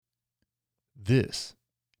This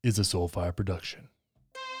is a Soulfire production.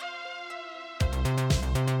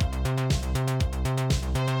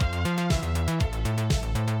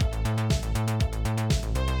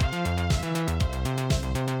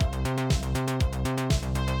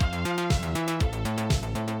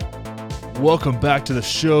 Welcome back to the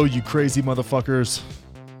show, you crazy motherfuckers.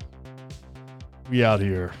 We out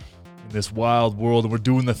here in this wild world and we're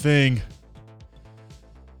doing the thing.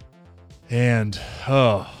 And,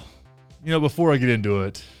 before I get into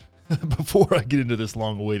it, before I get into this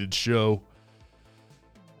long-awaited show,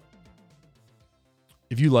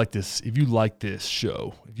 if you like this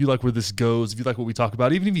show, if you like where this goes, if you like what we talk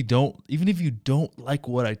about, even if you don't like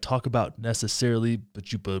what I talk about necessarily,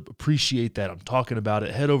 but you appreciate that I'm talking about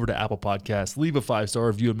it, head over to Apple Podcasts, leave a 5-star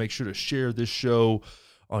review, and make sure to share this show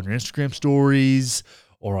on your Instagram stories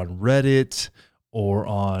or on Reddit or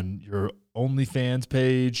on your OnlyFans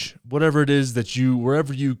page, whatever it is that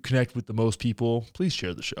wherever you connect with the most people, please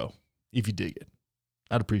share the show if you dig it.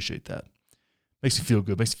 I'd appreciate that. Makes you feel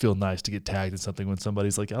good. Makes you feel nice to get tagged in something when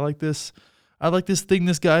somebody's like, I like this thing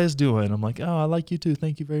this guy is doing. I'm like, oh, I like you too.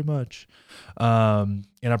 Thank you very much. And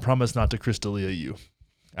I promise not to Chris D'Elia you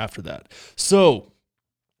after that. So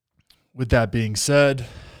with that being said,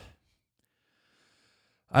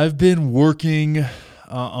 I've been working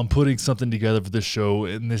on putting something together for this show,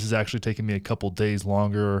 and this has actually taken me a couple days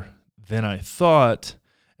longer than I thought.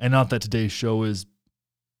 And not that today's show is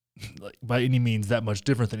like by any means that much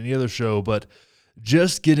different than any other show, but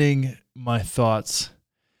just getting my thoughts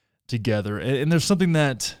together. And there's something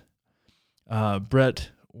that Brett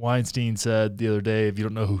Weinstein said the other day. If you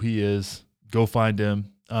don't know who he is, go find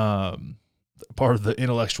him. Part of the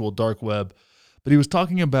intellectual dark web. But he was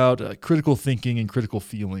talking about critical thinking and critical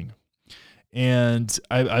feeling. And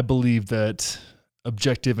I believe that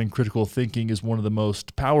objective and critical thinking is one of the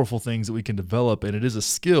most powerful things that we can develop, and it is a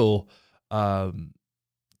skill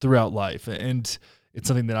throughout life. And it's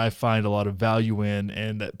something that I find a lot of value in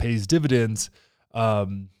and that pays dividends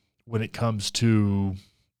when it comes to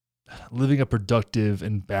living a productive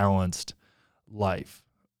and balanced life.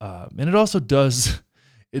 And it also does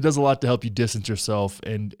a lot to help you distance yourself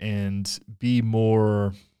and be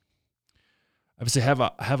more, I would say, have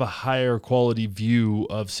a higher quality view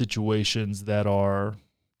of situations that are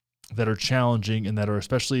challenging and that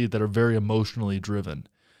are very emotionally driven.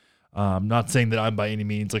 Not saying that I'm by any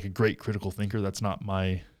means like a great critical thinker. I don't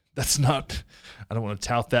want to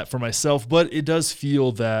tout that for myself, but it does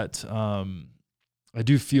feel that, I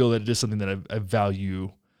do feel that it is something that I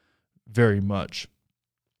value very much.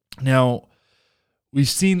 Now, we've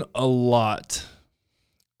seen a lot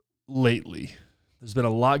lately. There's been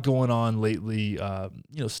a lot going on lately.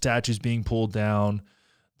 Statues being pulled down,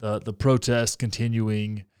 the protests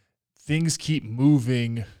continuing. Things keep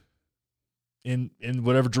moving in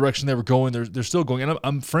whatever direction they were going. They're still going, and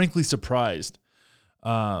I'm frankly surprised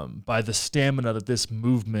by the stamina that this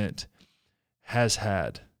movement has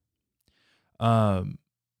had. But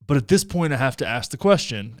at this point, I have to ask the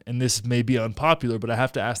question, and this may be unpopular, but I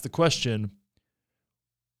have to ask the question: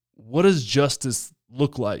 what does justice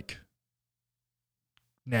look like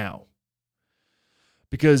now?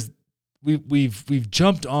 Because we've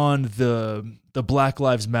jumped on the Black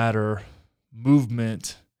Lives Matter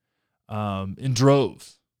movement in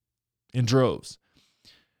droves.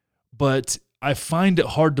 But I find it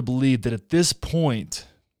hard to believe that at this point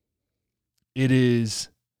it is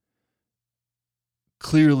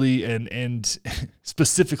clearly and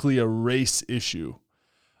specifically a race issue.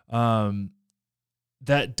 That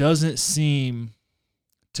doesn't seem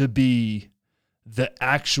to be the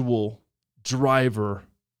actual driver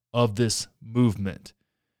of this movement.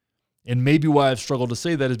 And maybe why I've struggled to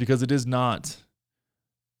say that is because it is not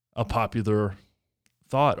a popular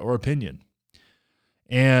thought or opinion.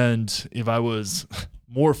 And if I was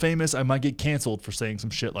more famous, I might get canceled for saying some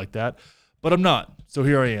shit like that. But I'm not. So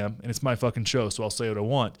here I am, and it's my fucking show, so I'll say what I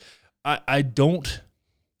want. I don't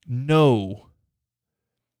know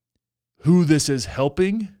who this is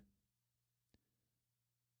helping,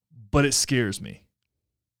 but it scares me.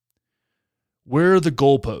 Where are the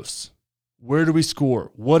goalposts? Where do we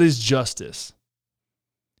score? What is justice?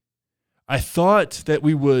 I thought that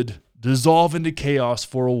we would dissolve into chaos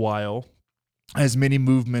for a while, as many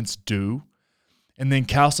movements do, and then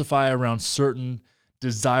calcify around certain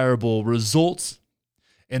desirable results,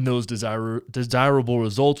 and those desirable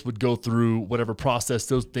results would go through whatever process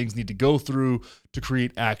those things need to go through to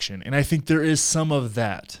create action. And I think there is some of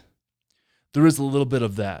that. There is a little bit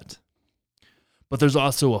of that. But there's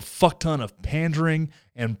also a fuck ton of pandering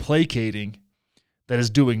and placating that is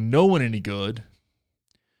doing no one any good.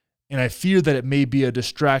 And I fear that it may be a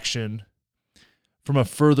distraction from a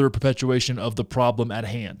further perpetuation of the problem at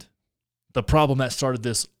hand, the problem that started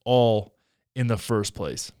this all in the first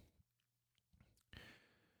place.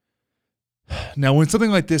 Now, when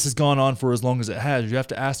something like this has gone on for as long as it has, you have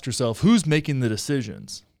to ask yourself, who's making the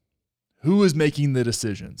decisions? Who is making the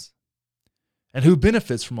decisions? And who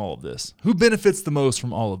benefits from all of this? Who benefits the most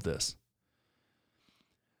from all of this?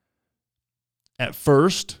 At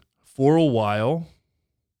first, for a while,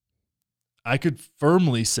 I could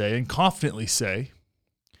firmly say and confidently say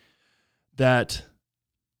that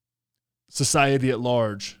society at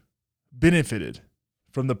large benefited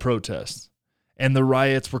from the protests, and the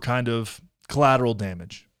riots were kind of collateral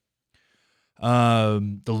damage.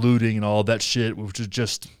 The looting and all that shit, which is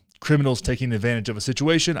just criminals taking advantage of a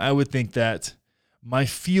situation. I would think that my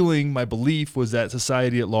belief was that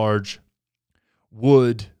society at large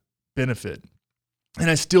would benefit. And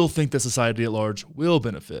I still think that society at large will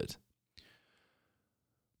benefit.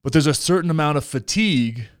 But there's a certain amount of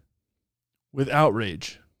fatigue with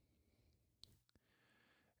outrage.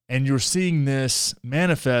 And you're seeing this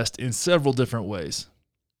manifest in several different ways.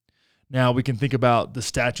 Now, we can think about the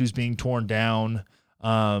statues being torn down,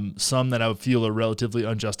 some that I would feel are relatively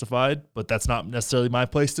unjustified, but that's not necessarily my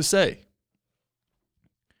place to say.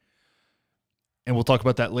 And we'll talk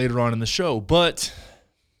about that later on in the show. But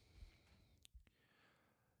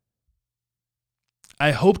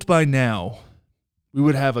I hoped by now we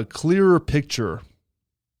would have a clearer picture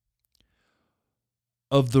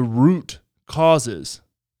of the root causes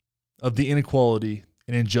of the inequality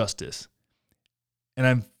and injustice. And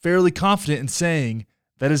I'm fairly confident in saying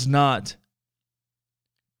that is not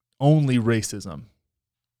only racism.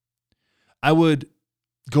 I would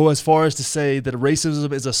go as far as to say that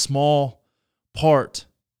racism is a small part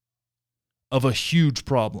of a huge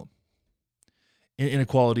problem in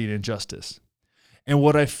inequality and injustice. And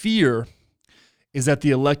what I fear is that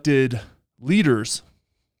the elected leaders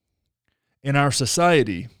in our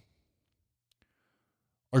society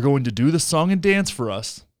are going to do the song and dance for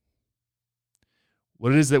us,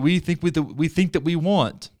 what it is that we think that we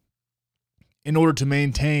want, in order to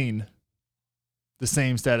maintain the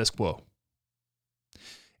same status quo,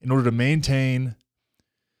 in order to maintain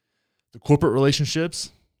the corporate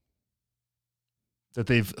relationships that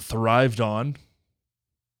they've thrived on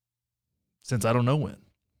since I don't know when,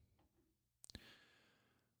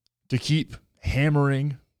 to keep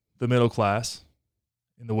hammering the middle class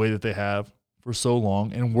in the way that they have for so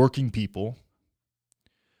long, and working people,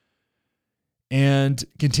 and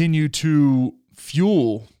continue to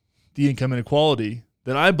fuel the income inequality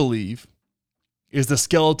that I believe is the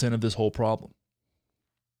skeleton of this whole problem.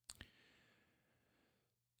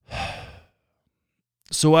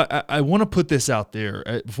 So I want to put this out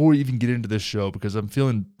there before we even get into this show, because I'm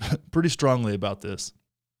feeling pretty strongly about this.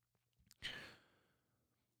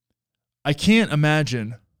 I can't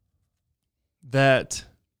imagine that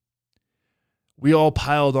we all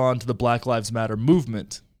piled on to the Black Lives Matter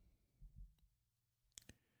movement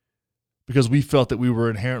because we felt that we were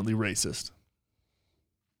inherently racist.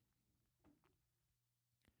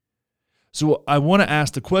 So I want to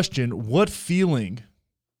ask the question, what feeling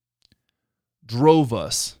drove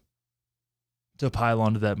us to pile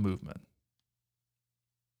onto that movement?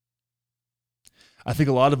 I think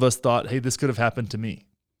a lot of us thought, hey, this could have happened to me.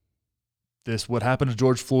 What happened to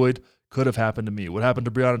George Floyd could have happened to me. What happened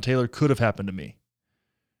to Breonna Taylor could have happened to me.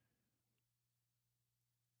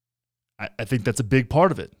 I think that's a big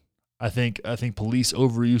part of it. I think police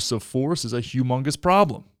overuse of force is a humongous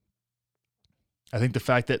problem. I think the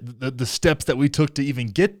fact that the steps that we took to even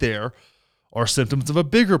get there are symptoms of a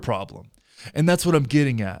bigger problem. And that's what I'm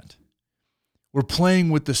getting at. We're playing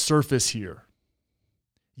with the surface here.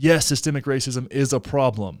 Yes, systemic racism is a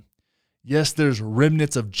problem. Yes, there's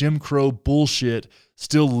remnants of Jim Crow bullshit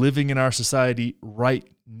still living in our society right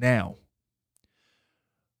now.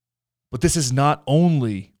 But this is not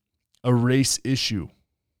only a race issue.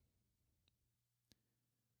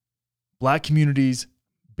 Black communities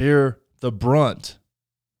bear the brunt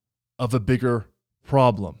of a bigger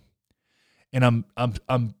problem. And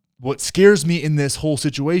what scares me in this whole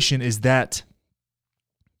situation is that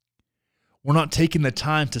we're not taking the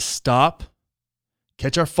time to stop,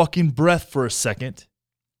 catch our fucking breath for a second,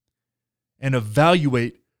 and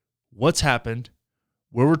evaluate what's happened,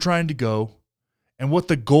 where we're trying to go, and what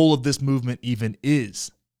the goal of this movement even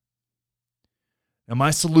is. Now, my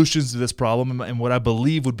solutions to this problem and what I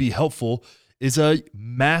believe would be helpful is a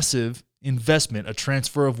massive investment, a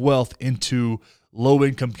transfer of wealth into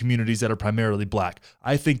low-income communities that are primarily Black.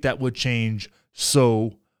 I think that would change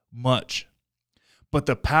so much. But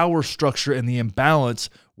the power structure and the imbalance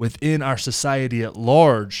within our society at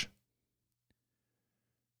large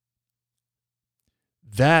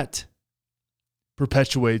that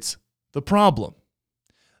perpetuates the problem.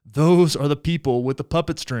 Those are the people with the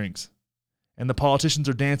puppet strings, and the politicians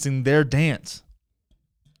are dancing their dance.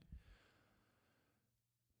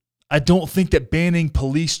 I don't think that banning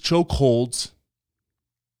police chokeholds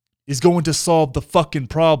is going to solve the fucking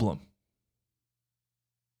problem.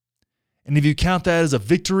 And if you count that as a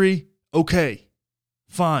victory, okay,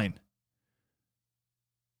 fine.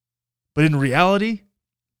 But in reality,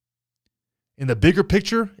 in the bigger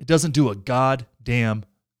picture, it doesn't do a goddamn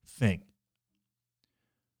thing.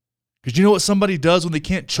 Because you know what somebody does when they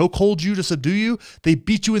can't chokehold you to subdue you? They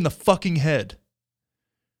beat you in the fucking head.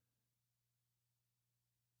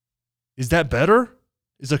 Is that better?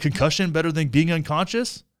 Is a concussion better than being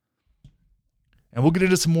unconscious? And we'll get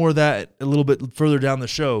into some more of that a little bit further down the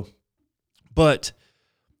show. But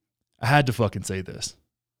I had to fucking say this.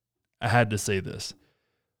 I had to say this.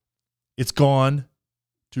 It's gone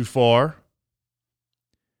too far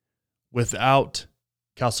without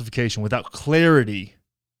calcification, without clarity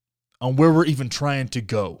on where we're even trying to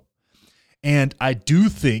go. And I do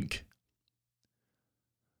think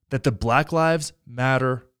that the Black Lives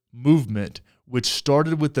Matter movement, which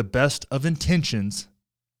started with the best of intentions,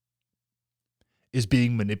 is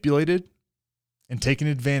being manipulated and taken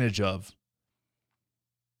advantage of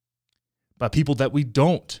by people that we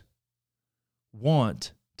don't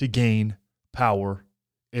want to gain power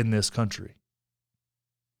in this country.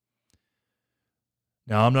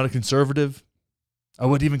 Now, I'm not a conservative. I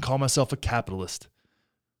wouldn't even call myself a capitalist.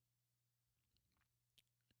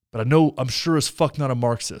 But I'm sure as fuck not a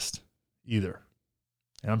Marxist either.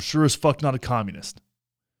 And I'm sure as fuck not a communist.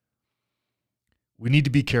 We need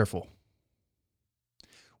to be careful.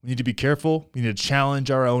 We need to be careful. We need to challenge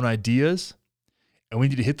our own ideas. And we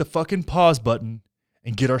need to hit the fucking pause button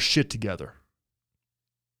and get our shit together.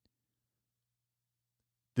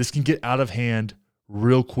 This can get out of hand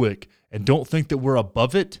real quick. And don't think that we're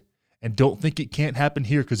above it. And don't think it can't happen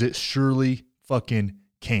here, because it surely fucking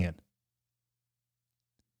can.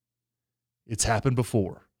 It's happened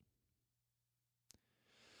before.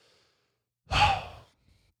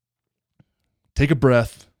 Take a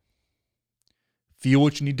breath. Feel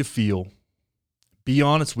what you need to feel. Be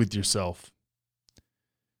honest with yourself.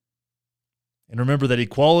 And remember that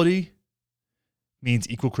equality means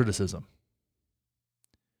equal criticism.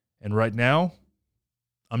 And right now,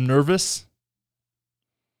 I'm nervous.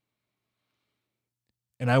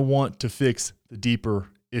 And I want to fix the deeper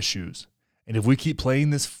issues. And if we keep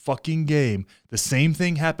playing this fucking game, the same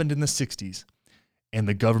thing happened in the 60s. And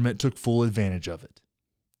the government took full advantage of it.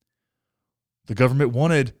 The government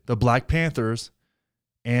wanted the Black Panthers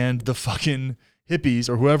and the fucking hippies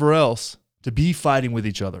or whoever else to be fighting with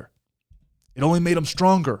each other. It only made them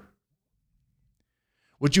stronger.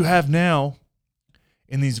 What you have now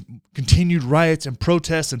in these continued riots and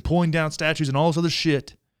protests and pulling down statues and all this other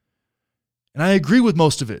shit, and I agree with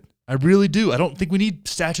most of it. I really do. I don't think we need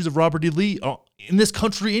statues of Robert E. Lee in this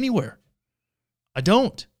country anywhere. I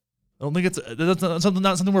don't. I don't think that's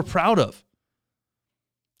not something we're proud of.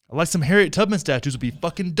 I like some Harriet Tubman statues would be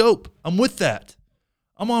fucking dope. I'm with that.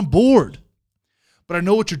 I'm on board. But I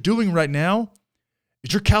know what you're doing right now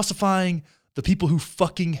is you're calcifying the people who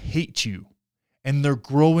fucking hate you. And they're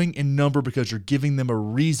growing in number because you're giving them a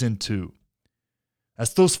reason to.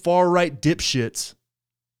 That's those far-right dipshits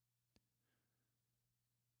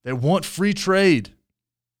that want free trade.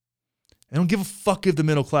 They don't give a fuck if the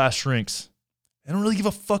middle class shrinks. They don't really give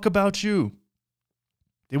a fuck about you.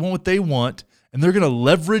 They want what they want, and they're going to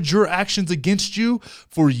leverage your actions against you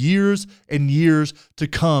for years and years to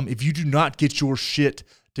come if you do not get your shit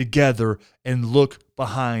together and look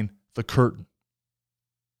behind the curtain.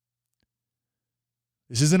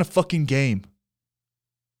 This isn't a fucking game.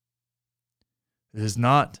 It is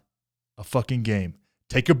not a fucking game.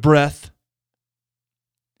 Take a breath.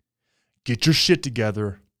 Get your shit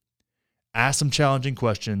together. Ask some challenging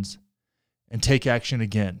questions. And take action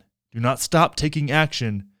again. Do not stop taking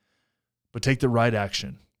action, but take the right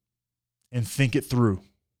action. And think it through.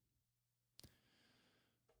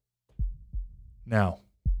 Now,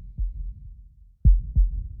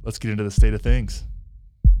 let's get into the state of things.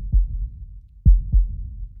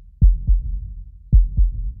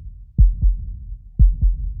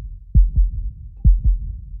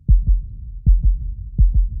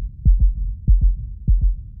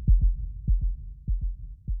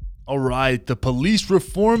 All right, the police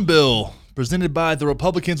reform bill presented by the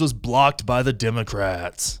Republicans was blocked by the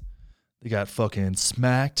Democrats. They got fucking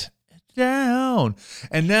smacked down.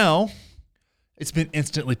 And now it's been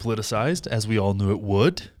instantly politicized, as we all knew it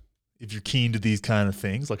would. If you're keen to these kind of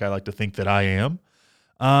things, like I like to think that I am.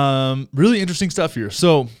 Really interesting stuff here.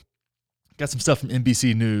 So, Got some stuff from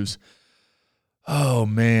NBC News. Oh,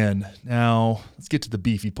 man. Now, let's get to the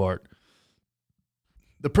beefy part.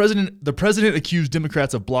 The president accused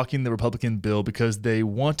Democrats of blocking the Republican bill because they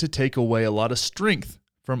want to take away a lot of strength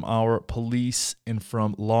from our police and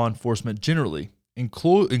from law enforcement generally,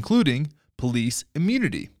 including police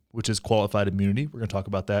immunity, which is qualified immunity. We're going to talk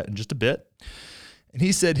about that in just a bit. And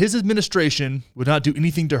he said his administration would not do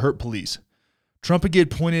anything to hurt police. Trump again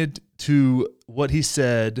pointed to what he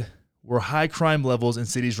said were high crime levels in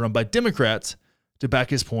cities run by Democrats to back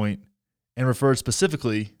his point, and referred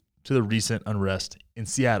specifically to the recent unrest in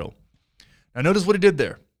Seattle. Now notice what he did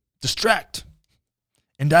there. Distract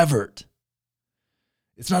and divert.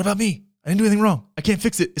 It's not about me. I didn't do anything wrong. I can't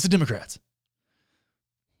fix it. It's the Democrats.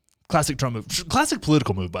 Classic Trump move. Classic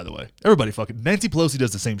political move, by the way. Everybody Nancy Pelosi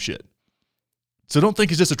does the same shit. So don't think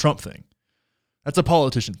it's just a Trump thing. That's a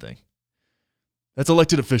politician thing. That's an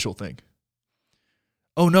elected official thing.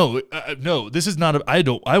 Oh, no. No, this is not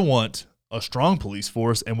I want a strong police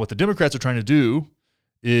force, and what the Democrats are trying to do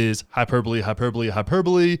is hyperbole.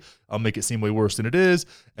 I'll make it seem way worse than it is,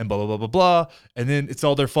 and blah, blah, blah, blah, blah. And then it's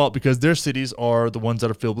all their fault because their cities are the ones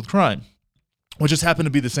that are filled with crime, which just happen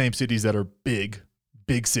to be the same cities that are big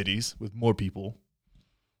cities with more people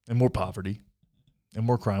and more poverty and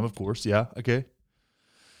more crime, of course. Yeah, okay.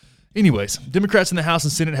 Anyways, Democrats in the House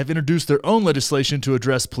and Senate have introduced their own legislation to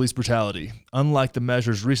address police brutality. Unlike the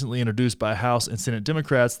measures recently introduced by House and Senate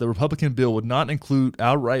Democrats, the Republican bill would not include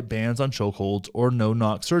outright bans on chokeholds or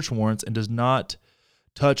no-knock search warrants and does not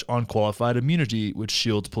touch on qualified immunity, which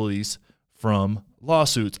shields police from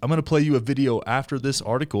lawsuits. I'm going to play you a video after this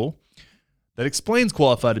article that explains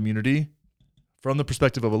qualified immunity from the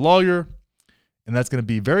perspective of a lawyer, and that's going to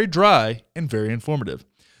be very dry and very informative.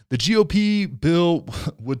 The GOP bill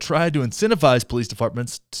would try to incentivize police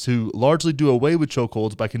departments to largely do away with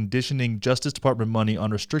chokeholds by conditioning Justice Department money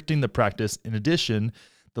on restricting the practice. In addition,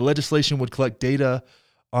 the legislation would collect data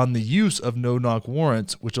on the use of no-knock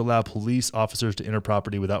warrants, which allow police officers to enter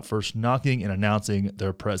property without first knocking and announcing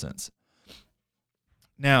their presence.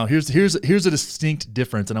 Now, here's a distinct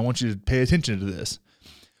difference, and I want you to pay attention to this.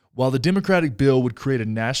 While the Democratic bill would create a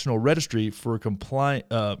national registry for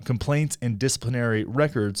complaints and disciplinary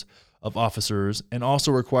records of officers and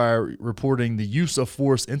also require reporting the use of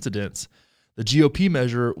force incidents, the GOP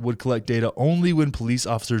measure would collect data only when police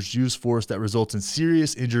officers use force that results in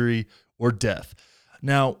serious injury or death.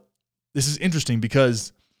 Now, this is interesting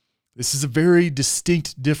because this is a very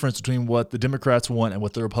distinct difference between what the Democrats want and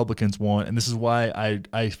what the Republicans want, and this is why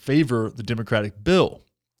I favor the Democratic bill.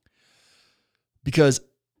 Because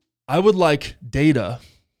I would like data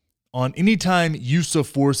on any time use of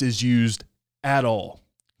force is used at all,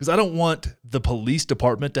 because I don't want the police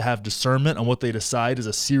department to have discernment on what they decide is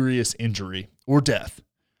a serious injury or death.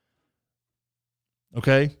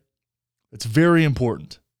 Okay? It's very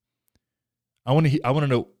important. I want to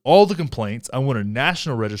know all the complaints. I want a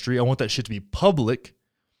national registry. I want that shit to be public,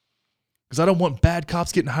 because I don't want bad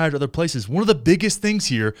cops getting hired at other places. One of the biggest things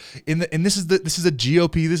here, and this is a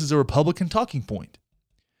GOP, this is a Republican talking point.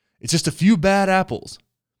 It's just a few bad apples.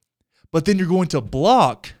 But then you're going to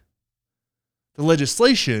block the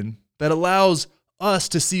legislation that allows us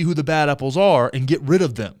to see who the bad apples are and get rid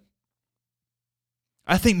of them.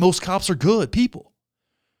 I think most cops are good people.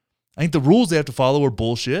 I think the rules they have to follow are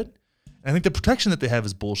bullshit. And I think the protection that they have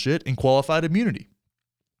is bullshit and qualified immunity.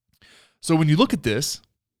 So when you look at this,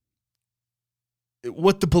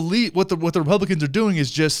 what the Republicans are doing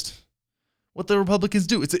is just what the Republicans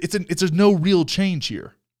do. It's no real change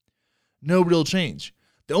here. No real change.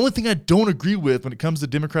 The only thing I don't agree with when it comes to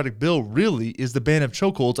the Democratic bill really is the ban of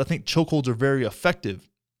chokeholds. I think chokeholds are very effective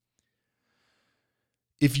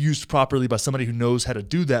if used properly by somebody who knows how to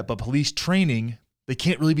do that. But police training, they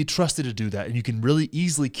can't really be trusted to do that. And you can really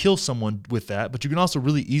easily kill someone with that, but you can also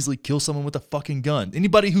really easily kill someone with a fucking gun.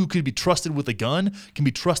 Anybody who could be trusted with a gun can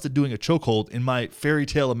be trusted doing a chokehold in my fairy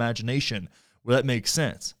tale imagination, where that makes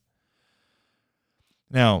sense.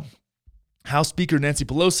 Now, House Speaker Nancy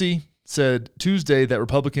Pelosi said Tuesday that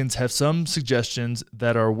Republicans have some suggestions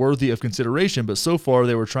that are worthy of consideration, but so far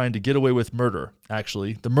they were trying to get away with murder,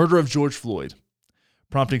 actually, the murder of George Floyd,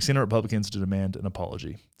 prompting Senate Republicans to demand an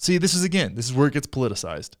apology. See, this is where it gets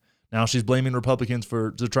politicized. Now she's blaming Republicans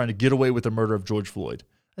for trying to get away with the murder of George Floyd.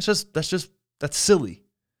 That's silly.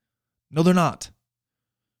 No, they're not.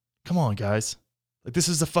 Come on, guys. Like, this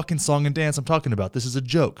is a fucking song and dance I'm talking about. This is a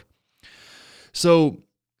joke. So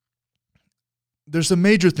there's some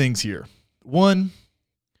major things here. One,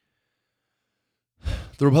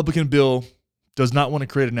 the Republican bill does not want to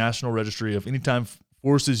create a national registry of any time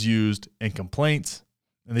force is used and complaints,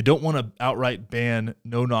 and they don't want to outright ban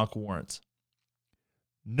no-knock warrants.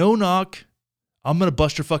 No-knock I'm going to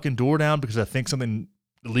bust your fucking door down because I think something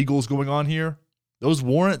illegal is going on here. Those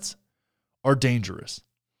warrants are dangerous.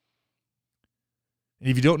 And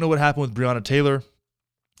if you don't know what happened with Breonna Taylor,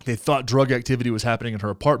 they thought drug activity was happening in her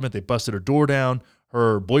apartment. They busted her door down.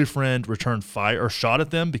 Her boyfriend returned fire or shot at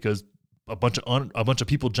them because a bunch of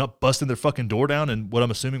people busted their fucking door down in what I'm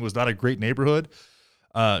assuming was not a great neighborhood.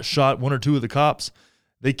 Shot one or two of the cops.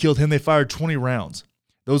 They killed him. They fired 20 rounds.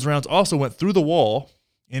 Those rounds also went through the wall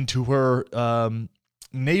into her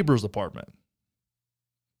neighbor's apartment.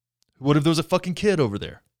 What if there was a fucking kid over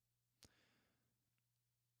there?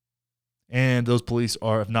 And those police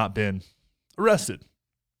have not been arrested.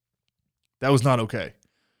 That was not okay.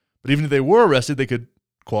 But even if they were arrested, they could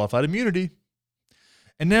qualified immunity.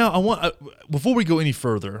 And now before we go any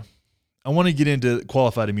further, I want to get into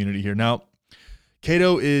qualified immunity here. Now,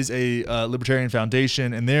 Cato is a libertarian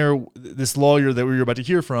foundation, and this lawyer that we're about to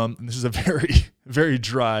hear from, and this is a very, very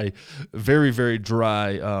dry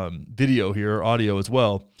video here, audio as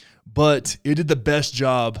well, but it did the best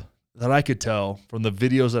job that I could tell from the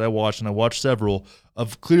videos that I watched, and I watched several,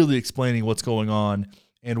 of clearly explaining what's going on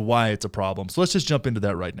and why it's a problem. So let's just jump into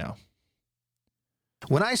that right now.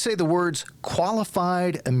 When I say the words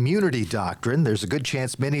qualified immunity doctrine, there's a good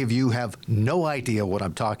chance many of you have no idea what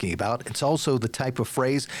I'm talking about. It's also the type of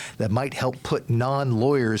phrase that might help put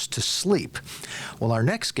non-lawyers to sleep. Well, our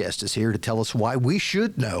next guest is here to tell us why we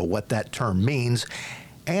should know what that term means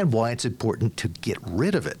and why it's important to get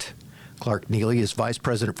rid of it. Clark Neily is Vice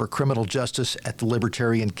President for Criminal Justice at the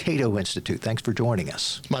Libertarian Cato Institute. Thanks for joining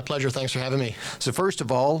us. My pleasure. Thanks for having me. So first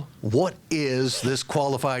of all, what is this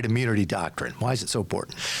qualified immunity doctrine? Why is it so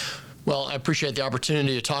important? Well, I appreciate the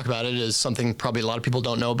opportunity to talk about it. It is something probably a lot of people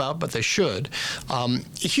don't know about, but they should. A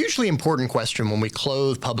hugely important question when we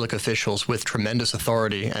clothe public officials with tremendous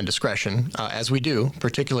authority and discretion, as we do,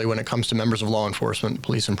 particularly when it comes to members of law enforcement,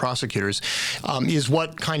 police and prosecutors, is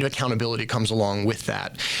what kind of accountability comes along with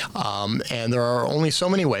that. And there are only so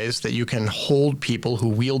many ways that you can hold people who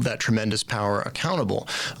wield that tremendous power accountable.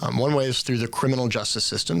 One way is through the criminal justice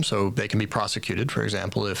system, so they can be prosecuted, for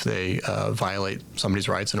example, if they violate somebody's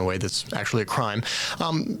rights in a way that's actually a crime.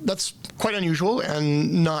 That's quite unusual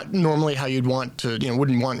and not normally how you'd want to, you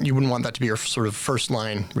wouldn't want that to be your sort of first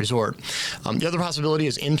line resort. The other possibility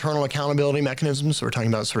is internal accountability mechanisms. So we're talking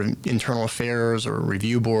about sort of internal affairs or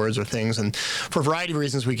review boards or things. And for a variety of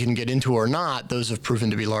reasons we can get into or not, those have proven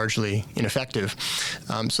to be largely ineffective.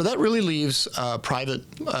 So that really leaves private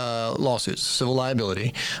lawsuits, civil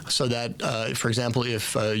liability, so that, for example,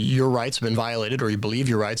 if your rights have been violated or you believe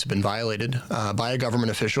your rights have been violated by a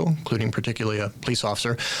government official, including particularly a police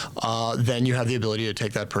officer, then you have the ability to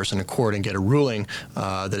take that person to court and get a ruling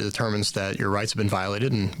that determines that your rights have been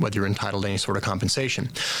violated and whether you're entitled to any sort of compensation.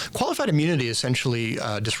 Qualified immunity essentially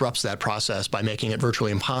disrupts that process by making it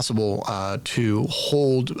virtually impossible to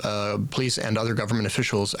hold police and other government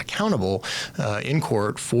officials accountable in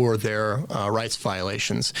court for their rights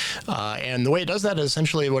violations. And the way it does that is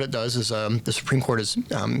essentially what it does is the Supreme Court has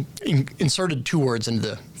inserted two words into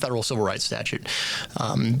the federal civil rights statute.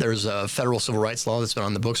 There's a federal civil rights law that's been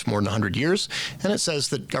on the books for more than 100 years, and it says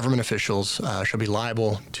that government officials shall be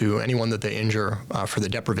liable to anyone that they injure for the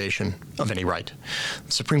deprivation of any right.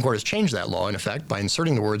 The Supreme Court has changed that law, in effect, by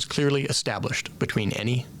inserting the words clearly established between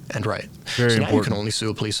any and right. Very so important. Now you can only sue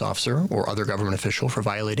a police officer or other government official for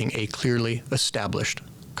violating a clearly established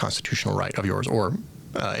constitutional right of yours or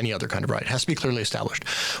any other kind of right. It has to be clearly established.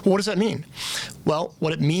 Well, what does that mean? Well,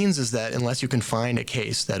 what it means is that unless you can find a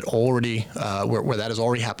case that already, where that has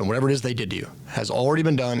already happened, whatever it is they did to you, has already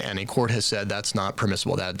been done, and a court has said that's not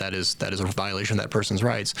permissible, that is a violation of that person's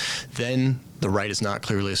rights, then the right is not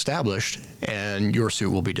clearly established, and your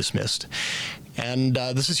suit will be dismissed. And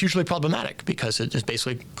this is hugely problematic because it just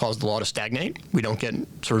basically caused the law to stagnate. We don't get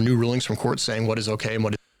sort of new rulings from courts saying what is okay and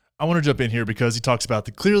what is. I want to jump in here because he talks about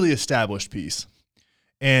the clearly established piece.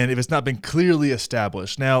 And if it's not been clearly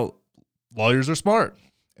established, now lawyers are smart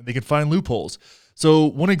and they can find loopholes. So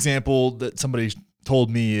one example that somebody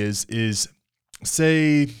told me is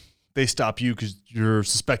say they stop you because you're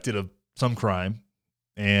suspected of some crime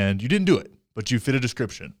and you didn't do it, but you fit a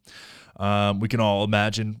description. We can all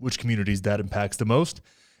imagine which communities that impacts the most.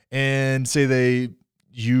 And say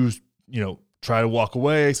you try to walk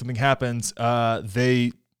away, something happens,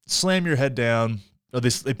 they slam your head down, or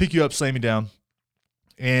they pick you up, slam you down,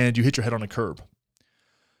 and you hit your head on a curb.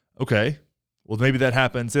 Okay, well, maybe that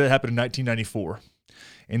happens. Say that happened in 1994.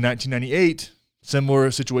 In 1998,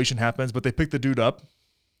 similar situation happens, but they pick the dude up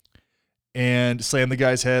and slam the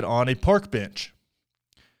guy's head on a park bench.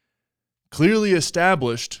 Clearly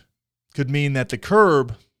established could mean that the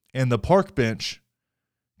curb and the park bench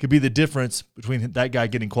could be the difference between that guy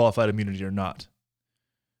getting qualified immunity or not.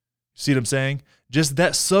 See what I'm saying? Just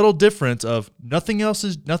that subtle difference of nothing else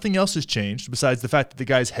has changed besides the fact that the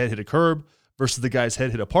guy's head hit a curb versus the guy's head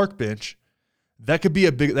hit a park bench. That could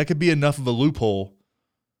be enough of a loophole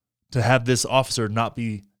to have this officer not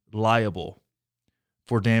be liable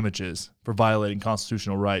for damages, for violating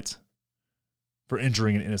constitutional rights, for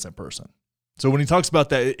injuring an innocent person. So when he talks about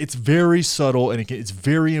that, it's very subtle, and it's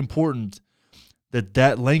very important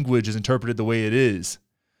that language is interpreted the way it is,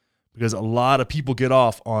 because a lot of people get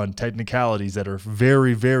off on technicalities that are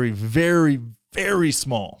very, very, very, very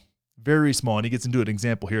small. Very small. And he gets into an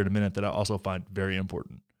example here in a minute that I also find very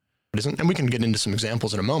important. And we can get into some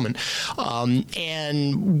examples in a moment.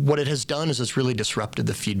 And what it has done is it's really disrupted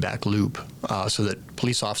the feedback loop so that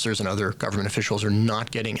police officers and other government officials are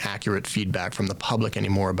not getting accurate feedback from the public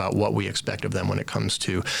anymore about what we expect of them when it comes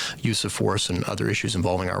to use of force and other issues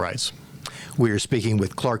involving our rights. We are speaking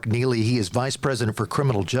with Clark Neily. He is Vice President for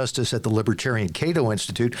Criminal Justice at the Libertarian Cato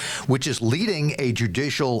Institute, which is leading a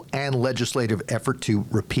judicial and legislative effort to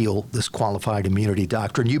repeal this qualified immunity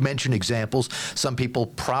doctrine. You mentioned examples. Some people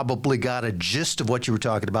probably got a gist of what you were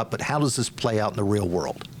talking about, but how does this play out in the real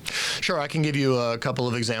world? Sure, I can give you a couple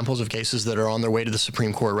of examples of cases that are on their way to the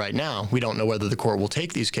Supreme Court right now. We don't know whether the court will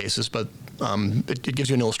take these cases, but it gives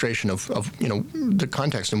you an illustration of the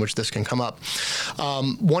context in which this can come up.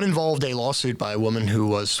 One involved a lawsuit by a woman who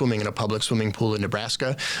was swimming in a public swimming pool in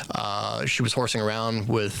Nebraska. She was horsing around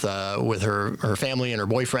with her family and her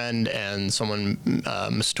boyfriend, and someone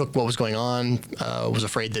mistook what was going on, was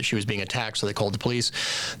afraid that she was being attacked, so they called the police.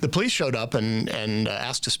 The police showed up and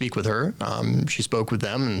asked to speak with her. She spoke with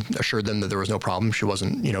them and assured them that there was no problem. She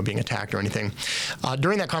wasn't, being attacked or anything.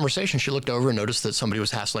 During that conversation, she looked over and noticed that somebody was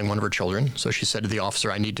hassling one of her children. So she said to the officer,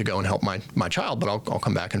 "I need to go and help my child, but I'll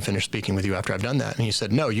come back and finish speaking with you after I've done that." And he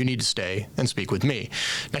said, "No, you need to stay and speak with me."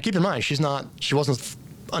 Now, keep in mind, she wasn't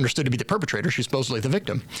understood to be the perpetrator. She's supposedly the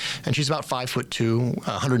victim. And she's about 5'2",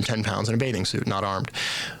 110 pounds in a bathing suit, not armed.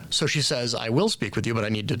 So she says, "I will speak with you, but I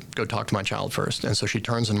need to go talk to my child first." And so she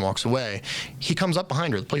turns and walks away. He comes up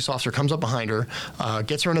behind her. The police officer comes up behind her,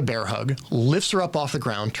 gets her in a bear hug, lifts her up off the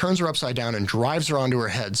ground, turns her upside down, and drives her onto her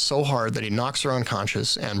head so hard that he knocks her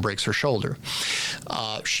unconscious and breaks her shoulder.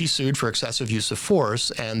 She sued for excessive use of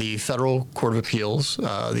force, and the Federal Court of Appeals,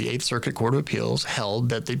 the Eighth Circuit Court of Appeals, held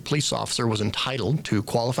that the police officer was entitled to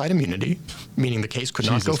qualified immunity, meaning the case could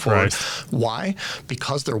not go forward. Why?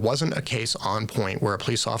 Because there wasn't a case on point where a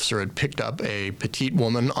police officer had picked up a petite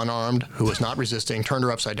woman, unarmed, who was not resisting, turned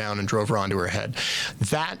her upside down, and drove her onto her head.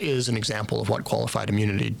 That is an example of what qualified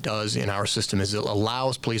immunity does in our system, is it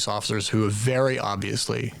allows police officers who have very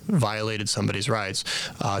obviously violated somebody's rights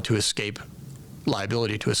to escape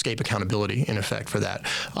liability, to escape accountability, in effect, for that.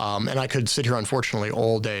 And I could sit here, unfortunately,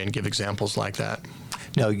 all day and give examples like that.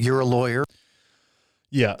 Now, you're a lawyer.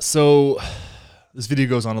 Yeah, so this video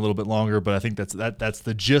goes on a little bit longer, but I think that's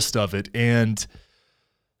the gist of it. And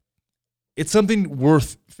it's something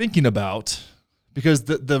worth thinking about, because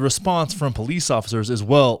the response from police officers is,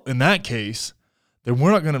 well, in that case, then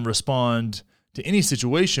we're not going to respond to any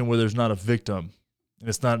situation where there's not a victim and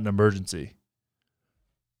it's not an emergency.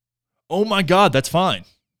 Oh my God, that's fine.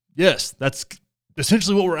 Yes, that's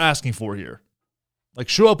essentially what we're asking for here. Like,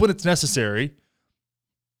 show up when it's necessary,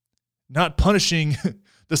 not punishing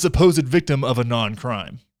the supposed victim of a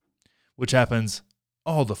non-crime, which happens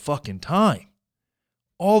all the fucking time.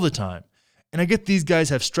 All the time. And I get these guys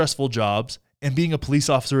have stressful jobs, and being a police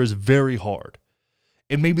officer is very hard.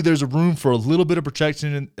 And maybe there's a room for a little bit of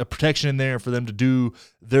protection in there for them to do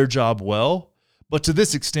their job well. But to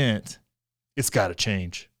this extent, it's got to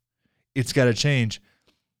change. It's got to change.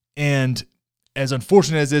 And as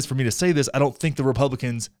unfortunate as it is for me to say this, I don't think the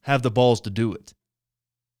Republicans have the balls to do it.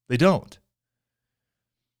 They don't.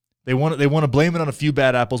 They want to blame it on a few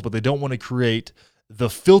bad apples, but they don't want to create the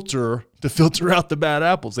filter to filter out the bad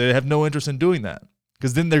apples. They have no interest in doing that,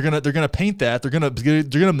 because then they're gonna paint that, they're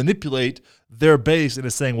gonna manipulate their base into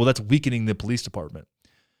saying, well, that's weakening the police department.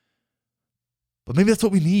 But maybe that's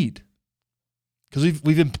what we need, because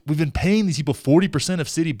we've been paying these people 40% of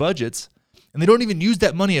city budgets, and they don't even use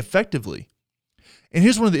that money effectively. And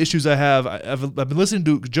here's one of the issues I have. I've been listening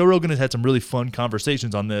to Joe Rogan has had some really fun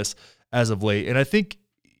conversations on this as of late, and I think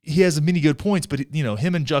he has many good points, but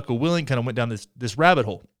him and Jocko Willink kind of went down this rabbit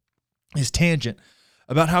hole, this tangent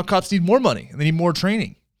about how cops need more money and they need more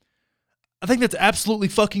training. I think that's absolutely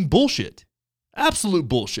fucking bullshit. Absolute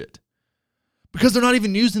bullshit. Because they're not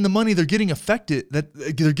even using the money they're getting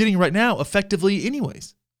right now effectively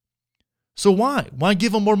anyways. So why? Why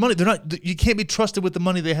give them more money? You can't be trusted with the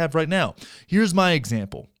money they have right now. Here's my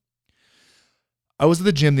example. I was at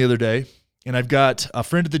the gym the other day, and I've got a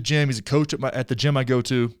friend at the gym. He's a coach at the gym I go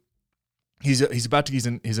to. he's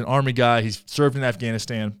an Army guy. He's served in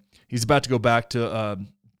Afghanistan. He's about to go back to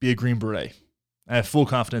be a Green Beret. I have full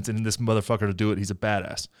confidence in this motherfucker to do it. He's a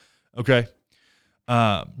badass. Okay?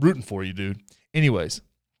 Rooting for you, dude. Anyways,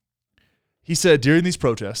 he said during these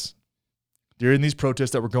protests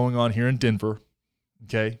that were going on here in Denver,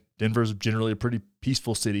 okay? Denver's generally a pretty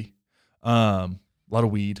peaceful city. A lot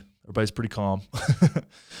of weed. Everybody's pretty calm.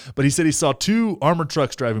 But he said he saw 2 armored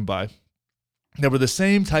trucks driving by. They were the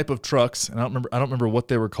same type of trucks, and I don't remember what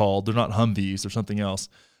they were called. They're not Humvees or something else.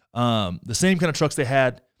 The same kind of trucks they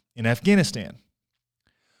had in Afghanistan.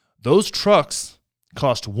 Those trucks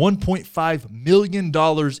cost $1.5 million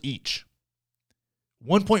each.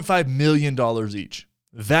 $1.5 million each.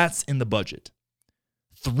 That's in the budget.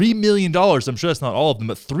 $3 million, I'm sure that's not all of them,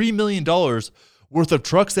 but $3 million worth of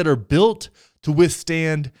trucks that are built to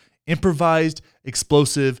withstand improvised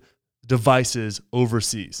explosive devices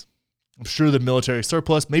overseas. I'm sure the military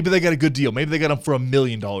surplus, maybe they got a good deal. Maybe they got them for $1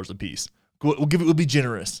 million a piece. We'll be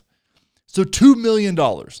generous. So $2 million.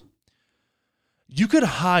 You could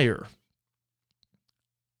hire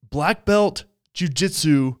black belt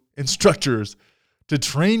jiu-jitsu instructors to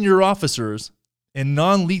train your officers in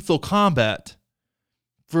non-lethal combat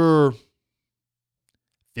for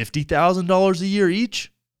 $50,000 a year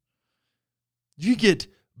each. You get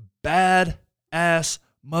bad-ass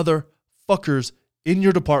motherfuckers in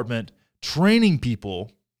your department training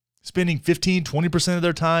people, spending 15, 20% of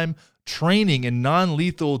their time training in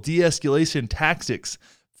non-lethal de-escalation tactics,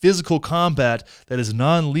 physical combat that is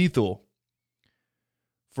non-lethal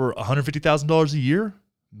for $150,000 a year?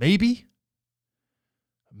 Maybe.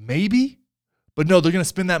 But no, they're going to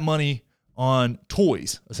spend that money on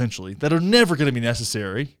toys, essentially, that are never going to be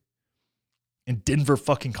necessary in Denver,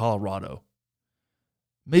 fucking Colorado.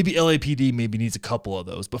 Maybe LAPD needs a couple of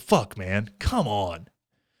those, but fuck, man, come on.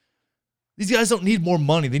 These guys don't need more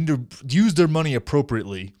money. They need to use their money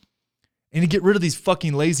appropriately and to get rid of these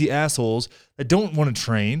fucking lazy assholes that don't want to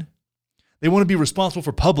train. They want to be responsible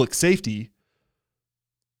for public safety.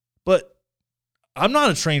 But I'm not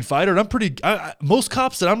a trained fighter, and most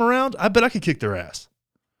cops that I'm around, I bet I could kick their ass.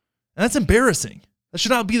 And that's embarrassing. That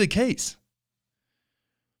should not be the case.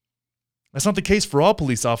 That's not the case for all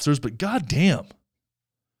police officers, but goddamn.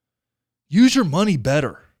 Use your money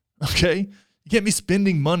better, okay? You can't be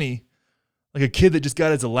spending money like a kid that just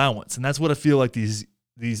got his allowance. And that's what I feel like the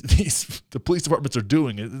police departments are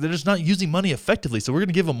doing. They're just not using money effectively. So we're going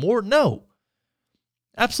to give them more? No.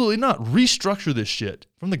 Absolutely not. Restructure this shit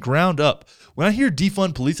from the ground up. When I hear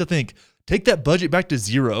defund police, I think take that budget back to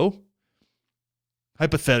zero,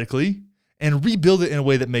 hypothetically, and rebuild it in a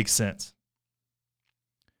way that makes sense.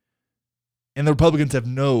 And the Republicans have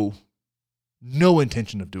no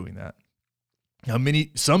intention of doing that. Now,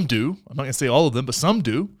 some do. I'm not going to say all of them, but some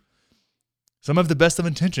do. Some have the best of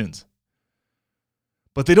intentions.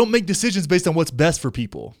 But they don't make decisions based on what's best for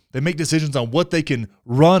people. They make decisions on what they can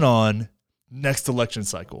run on next election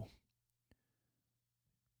cycle.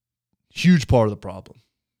 Huge part of the problem.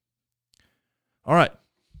 All right.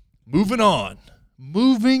 Moving on.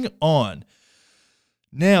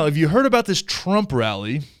 Now, have you heard about this Trump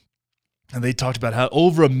rally? And they talked about how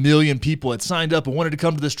over 1 million people had signed up and wanted to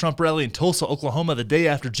come to this Trump rally in Tulsa, Oklahoma the day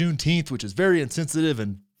after Juneteenth, which is very insensitive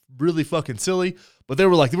and really fucking silly. But they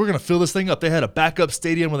were like, we're going to fill this thing up. They had a backup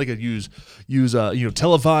stadium where they could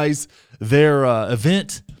televise their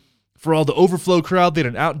event for all the overflow crowd. They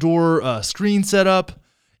had an outdoor screen set up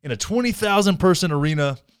in a 20,000 person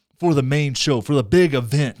arena for the main show, for the big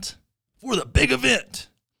event.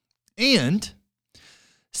 And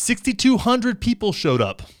 6,200 people showed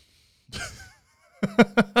up.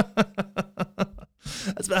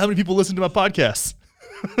 That's about how many people listen to my podcasts.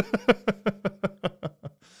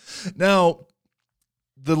 Now,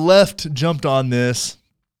 the left jumped on this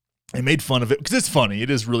and made fun of it because it's funny.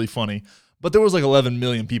 It is really funny. But there was like 11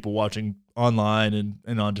 million people watching online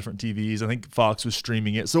and on different TVs. I think Fox was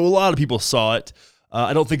streaming it. So a lot of people saw it.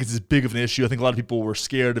 I don't think it's as big of an issue. I think a lot of people were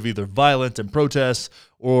scared of either violence and protests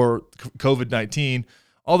or COVID-19.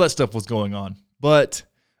 All that stuff was going on. But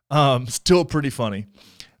still pretty funny.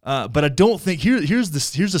 But I don't think here's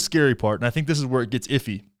the scary part, and I think this is where it gets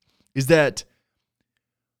iffy, is that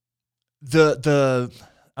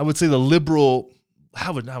I would say the liberal,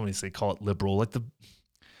 how would I say call it liberal, like the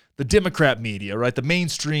Democrat media, right? The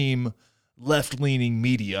mainstream left-leaning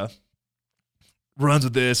media runs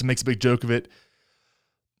with this and makes a big joke of it.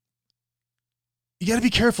 You got to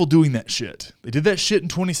be careful doing that shit. They did that shit in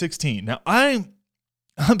 2016. Now I'm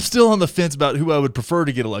still on the fence about who I would prefer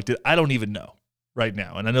to get elected. I don't even know right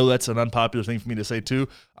now. And I know that's an unpopular thing for me to say too.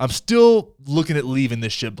 I'm still looking at leaving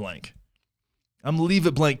this shit blank. I'm going to leave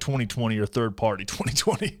it blank 2020 or third party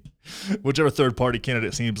 2020. whichever third party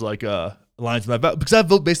candidate seems like aligns with my values, because I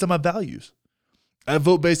vote based on my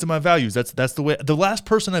values. That's the way. The last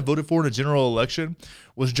person I voted for in a general election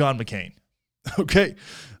was John McCain. Okay,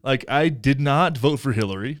 like I did not vote for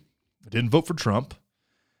Hillary, I didn't vote for Trump,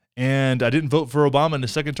 and I didn't vote for Obama in the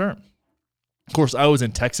second term. Of course, I was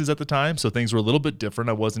in Texas at the time, so things were a little bit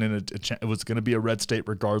different. I wasn't in it was going to be a red state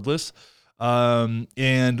regardless. And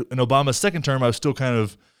in Obama's second term, I was still kind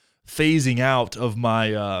of phasing out of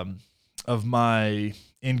my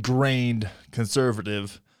ingrained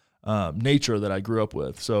conservative nature that I grew up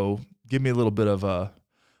with. So give me a little bit of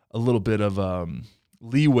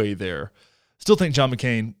leeway there. Still think John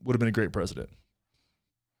McCain would have been a great president.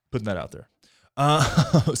 Putting that out there.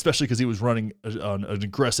 Especially because he was running an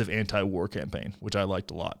aggressive anti-war campaign, which I liked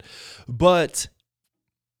a lot. But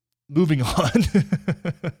moving on.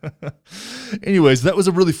 Anyways, that was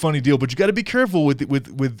a really funny deal, but you got to be careful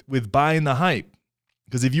with buying the hype.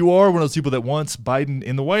 Because if you are one of those people that wants Biden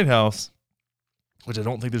in the White House, which I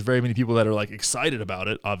don't think there's very many people that are like excited about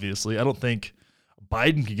it, obviously. I don't think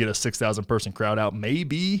Biden could get a 6,000 person crowd out,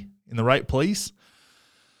 maybe in the right place.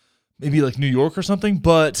 Maybe like New York or something,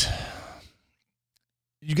 but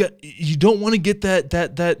you don't want to get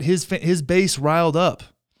that his base riled up.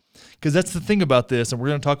 Because that's the thing about this, and we're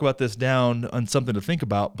going to talk about this down on something to think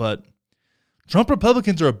about, but Trump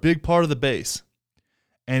Republicans are a big part of the base.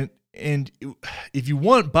 And if you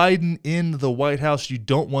want Biden in the White House, you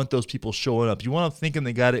don't want those people showing up. You want them thinking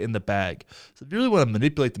they got it in the bag. So if you really want to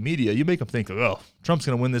manipulate the media, you make them think, oh, Trump's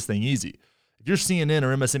going to win this thing easy. If you're CNN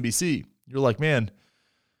or MSNBC, you're like, man,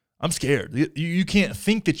 I'm scared. You can't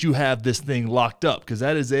think that you have this thing locked up because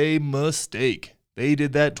that is a mistake. They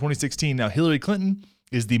did that in 2016. Now, Hillary Clinton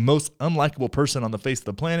is the most unlikable person on the face of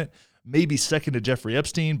the planet, maybe second to Jeffrey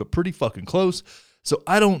Epstein, but pretty fucking close. So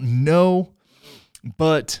I don't know,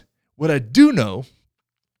 but what I do know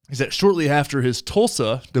is that shortly after his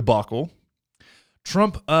Tulsa debacle,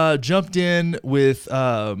 Trump jumped in with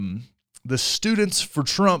the Students for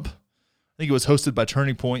Trump. I think it was hosted by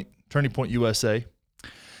Turning Point USA.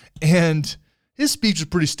 And his speech was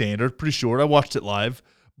pretty standard, pretty short. I watched it live.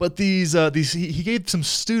 But he gave some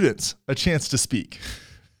students a chance to speak,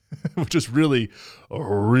 which is really,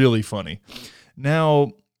 really funny.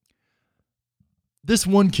 Now, this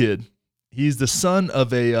one kid, he's the son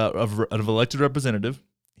of an elected representative.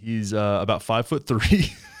 He's about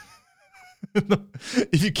 5'3".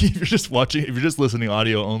 If you're just listening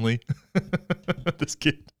audio only, this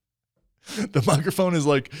kid, the microphone is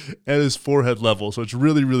like at his forehead level, so it's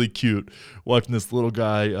really, really cute watching this little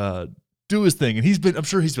guy do his thing. And I'm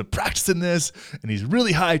sure he's been practicing this, and he's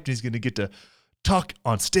really hyped. And he's going to get to talk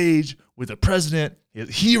on stage with the president, his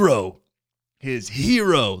hero,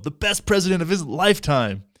 the best president of his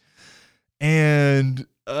lifetime. And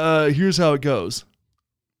here's how it goes.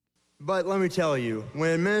 But let me tell you,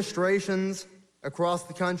 when administrations across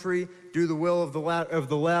the country do the will of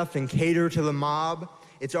the left and cater to the mob,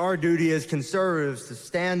 it's our duty as conservatives to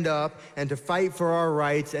stand up and to fight for our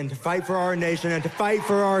rights and to fight for our nation and to fight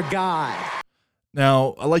for our God.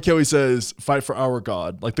 Now, I like how he says, fight for our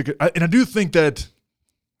God. And I do think that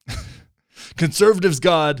conservatives'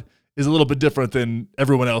 God is a little bit different than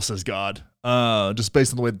everyone else's God, just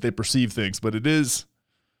based on the way that they perceive things. But it is,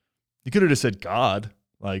 you could have just said God.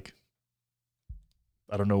 Like,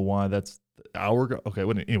 I don't know why that's our God. Okay,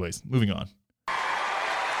 anyways, moving on.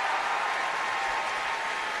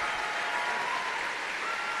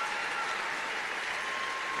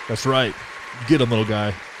 That's right. Get him, little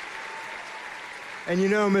guy. And you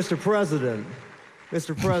know, Mr. President,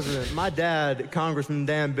 my dad, Congressman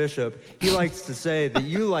Dan Bishop, he likes to say that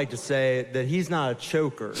you like to say that he's not a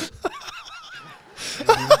choker.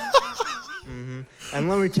 Mm-hmm. And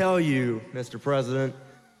let me tell you, Mr. President,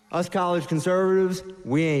 us college conservatives,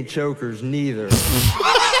 we ain't chokers neither.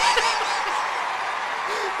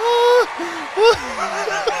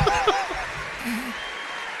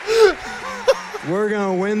 We're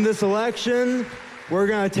going to win this election. We're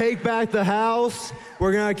going to take back the House.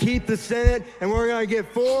 We're going to keep the Senate. And we're going to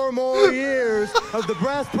get 4 more years of the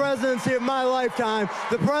best presidency of my lifetime,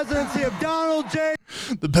 the presidency of Donald J.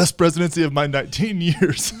 The best presidency of my 19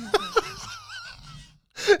 years.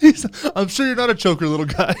 I'm sure you're not a choker, little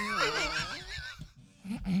guy.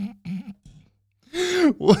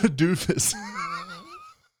 What a doofus.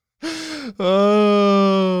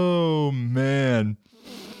 Oh, man.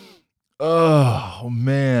 Oh,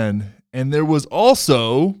 man. And there was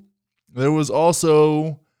also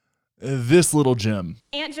this little gem.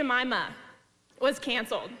 Aunt Jemima was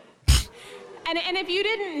canceled. And if you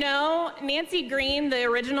didn't know, Nancy Green, the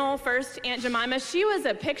original first Aunt Jemima, she was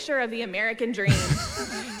a picture of the American dream.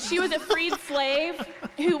 She was a freed slave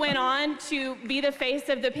who went on to be the face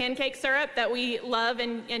of the pancake syrup that we love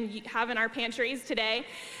and have in our pantries today.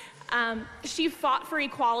 She fought for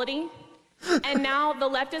equality, and now the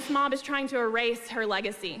leftist mob is trying to erase her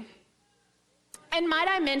legacy. And might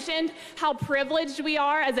I mention how privileged we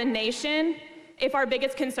are as a nation if our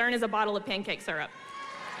biggest concern is a bottle of pancake syrup?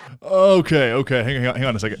 Okay. Hang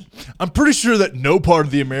on a second. I'm pretty sure that no part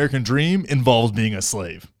of the American dream involves being a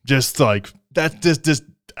slave. Just like that, just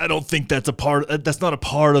I don't think that's not a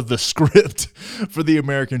part of the script for the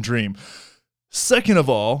American dream. Second of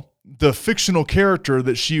all, the fictional character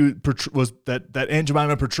that that Aunt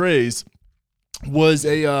Jemima portrays was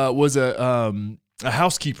a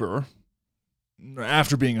housekeeper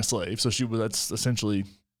after being a slave. So that's essentially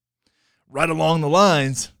right along the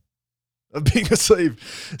lines of being a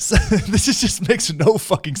slave. So this just makes no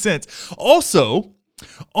fucking sense. Also,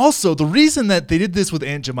 the reason that they did this with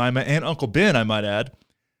Aunt Jemima and Uncle Ben, I might add,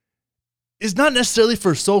 is not necessarily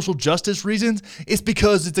for social justice reasons. It's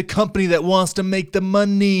because it's a company that wants to make the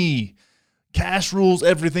money. Cash rules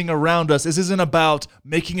everything around us. This isn't about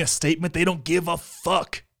making a statement. They don't give a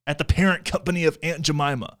fuck at the parent company of Aunt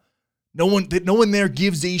Jemima. No one there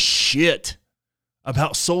gives a shit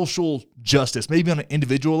about social justice. Maybe on an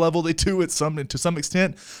individual level they do to some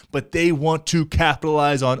extent, but they want to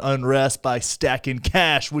capitalize on unrest by stacking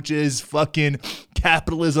cash, which is fucking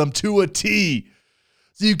capitalism to a T.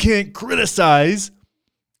 So you can't criticize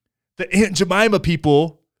the Aunt Jemima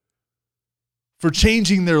people for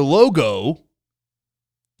changing their logo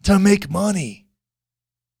to make money.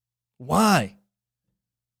 Why?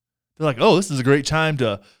 They're like, oh, this is a great time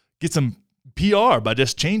to get some PR by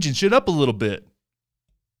just changing shit up a little bit.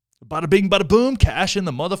 Bada bing, bada boom, cash in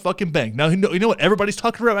the motherfucking bank. Now, you know what everybody's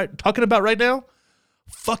talking about right now?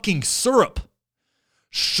 Fucking syrup.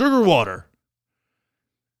 Sugar water.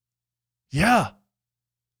 Yeah.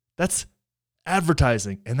 That's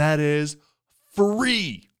advertising, and that is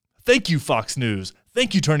free. Thank you, Fox News.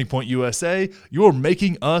 Thank you, Turning Point USA. You're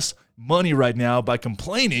making us money right now by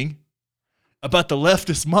complaining about the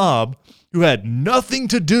leftist mob who had nothing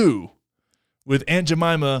to do with Aunt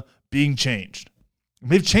Jemima being changed.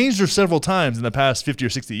 They've changed her several times in the past 50 or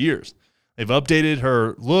 60 years. They've updated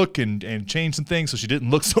her look and changed some things so she didn't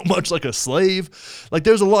look so much like a slave. Like,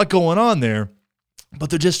 there's a lot going on there, but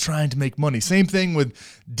they're just trying to make money. Same thing with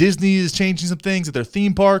Disney is changing some things at their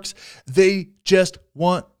theme parks. They just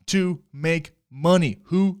want to make money.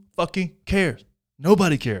 Who fucking cares?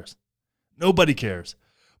 Nobody cares. Nobody cares.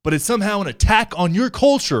 But it's somehow an attack on your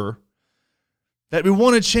culture that we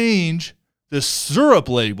want to change the syrup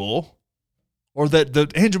label, or that the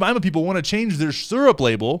Aunt Jemima people want to change their syrup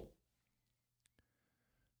label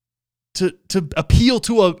to appeal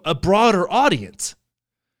to a broader audience.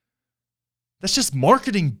 That's just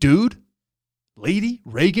marketing, dude. Lady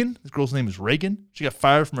Reagan, this girl's name is Reagan. She got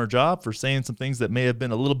fired from her job for saying some things that may have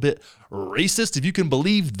been a little bit racist, if you can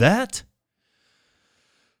believe that.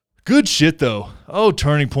 Good shit, though. Oh,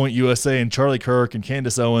 Turning Point USA and Charlie Kirk and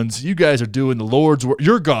Candace Owens, you guys are doing the Lord's work,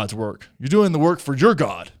 your God's work. You're doing the work for your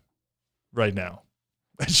God right now.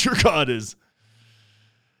 And your God is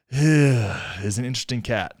an interesting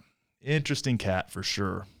cat. Interesting cat for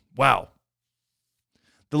sure. Wow.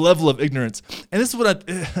 The level of ignorance. And this is what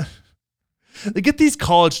they get these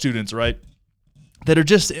college students, right, that are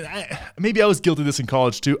just, maybe I was guilty of this in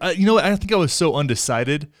college too. I think I was so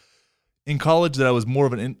undecided in college that I was more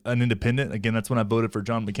of an independent. Again, that's when I voted for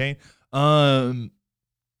John McCain. I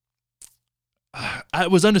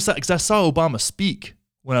was undecided because I saw Obama speak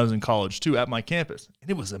when I was in college too at my campus, and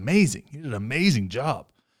it was amazing. He did an amazing job.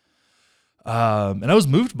 And I was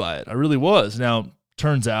moved by it. I really was. Now,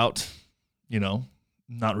 turns out,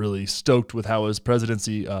 not really stoked with how his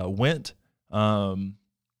presidency went.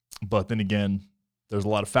 But then again, there's a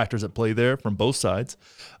lot of factors at play there from both sides.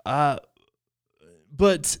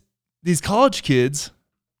 But these college kids,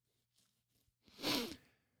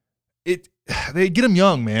 they get them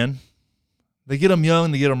young, man. They get them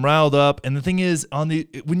young, they get them riled up. And the thing is,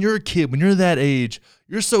 when you're a kid, when you're that age,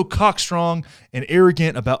 you're so cockstrong and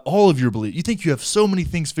arrogant about all of your beliefs. You think you have so many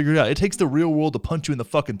things figured out. It takes the real world to punch you in the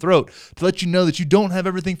fucking throat to let you know that you don't have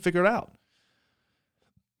everything figured out.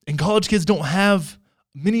 And college kids don't have,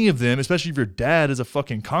 many of them, especially if your dad is a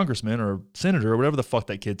fucking congressman or a senator or whatever the fuck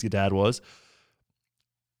that kid's dad was,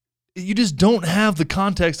 you just don't have the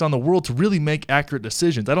context on the world to really make accurate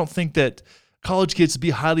decisions. I don't think that college kids should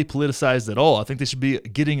be highly politicized at all. I think they should be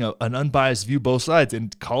getting an unbiased view both sides.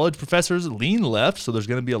 And college professors lean left, so there's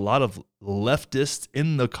going to be a lot of leftists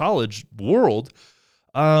in the college world.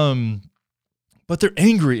 But they're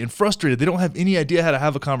angry and frustrated. They don't have any idea how to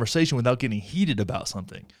have a conversation without getting heated about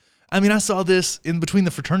something. I mean, I saw this in between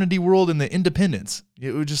the fraternity world and the independents.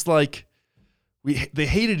 It was just like they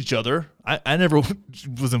hated each other. I never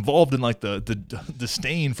was involved in like the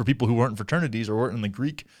disdain for people who weren't in fraternities or weren't in the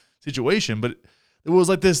Greek situation, but it was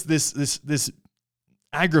like this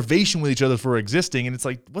aggravation with each other for existing, and it's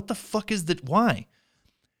like, what the fuck is that? Why?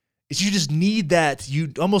 It's you just need that.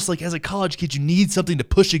 You almost like as a college kid, you need something to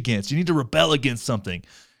push against. You need to rebel against something.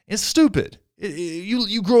 It's stupid.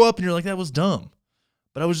 You grow up and you're like, that was dumb.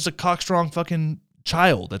 But I was just a cockstrong fucking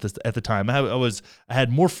child at the time. I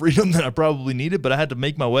had more freedom than I probably needed, but I had to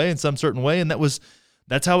make my way in some certain way, and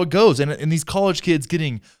that's how it goes. And these college kids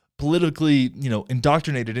getting politically,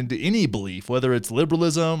 indoctrinated into any belief, whether it's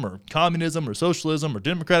liberalism or communism or socialism or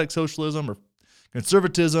democratic socialism or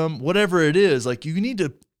conservatism, whatever it is, like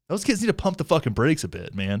those kids need to pump the fucking brakes a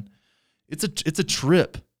bit, man. It's a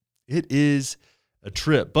trip. It is a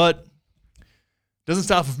trip, but doesn't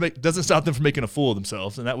stop them from making a fool of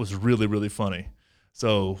themselves, and that was really, really funny.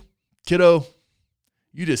 So, kiddo,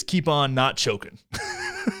 you just keep on not choking.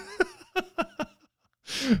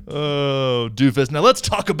 Oh, doofus. Now let's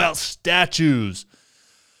talk about statues.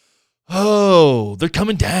 Oh, they're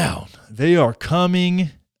coming down. They are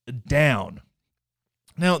coming down.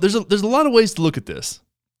 Now, there's a lot of ways to look at this.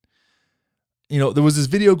 There was this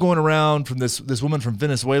video going around from this woman from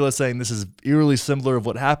Venezuela saying this is eerily similar of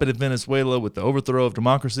what happened in Venezuela with the overthrow of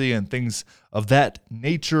democracy and things of that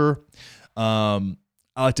nature. I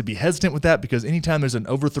like to be hesitant with that because anytime there's an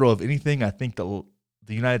overthrow of anything, I think the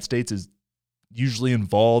United States is usually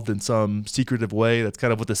involved in some secretive way. That's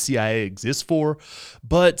kind of what the CIA exists for.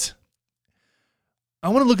 But I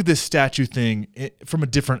want to look at this statue thing from a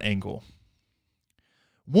different angle.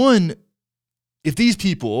 One, if these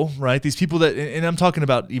people that, and I'm talking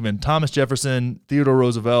about even Thomas Jefferson, Theodore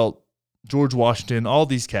Roosevelt, George Washington, all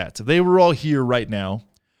these cats, if they were all here right now,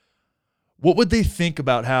 what would they think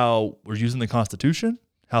about how we're using the Constitution,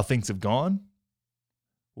 how things have gone?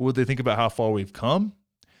 What would they think about how far we've come?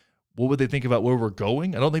 What would they think about where we're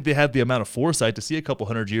going? I don't think they had the amount of foresight to see a couple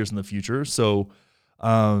hundred years in the future. So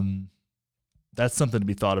that's something to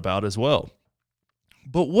be thought about as well.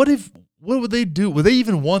 But what would they do? Would they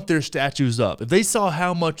even want their statues up? If they saw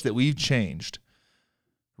how much that we've changed,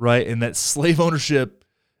 right, and that slave ownership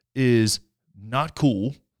is not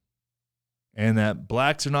cool, and that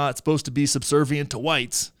blacks are not supposed to be subservient to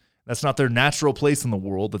whites, that's not their natural place in the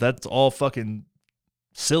world, that that's all fucking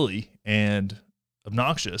silly and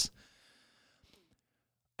obnoxious.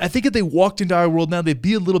 I think if they walked into our world now, they'd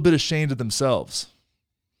be a little bit ashamed of themselves.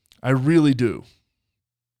 I really do.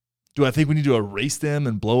 Do I think we need to erase them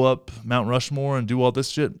and blow up Mount Rushmore and do all this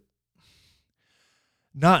shit?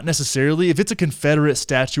 Not necessarily. If it's a Confederate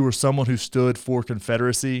statue or someone who stood for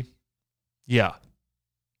Confederacy, yeah.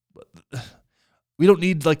 We don't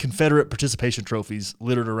need like Confederate participation trophies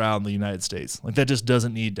littered around the United States. Like that just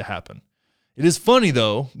doesn't need to happen. It is funny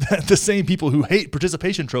though that the same people who hate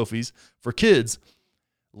participation trophies for kids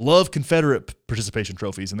love Confederate participation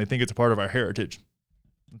trophies and they think it's a part of our heritage.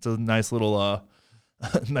 It's a nice little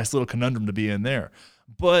conundrum to be in there.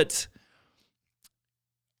 But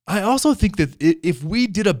I also think that if we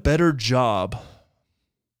did a better job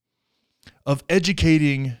of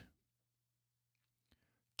educating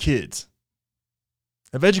kids,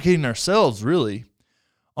 of educating ourselves really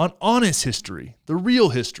on honest history, the real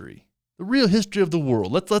history of the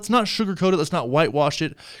world. Let's not sugarcoat it. Let's not whitewash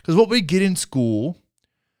it. Because what we get in school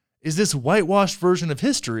is this whitewashed version of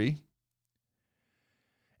history.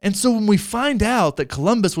 And so when we find out that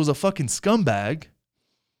Columbus was a fucking scumbag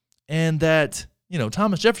and that,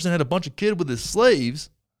 Thomas Jefferson had a bunch of kids with his slaves,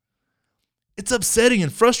 it's upsetting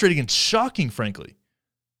and frustrating and shocking, frankly.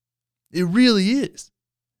 It really is.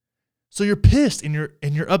 So you're pissed and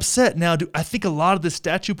you're upset. Now, I think a lot of this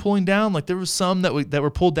statue pulling down, like there was some that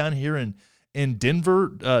were pulled down here in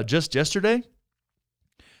Denver just yesterday.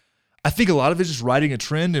 I think a lot of it is just riding a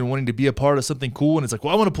trend and wanting to be a part of something cool. And it's like,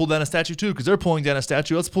 well, I want to pull down a statue too because they're pulling down a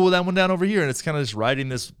statue. Let's pull that one down over here. And it's kind of just riding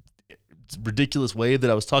this ridiculous wave that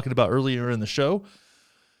I was talking about earlier in the show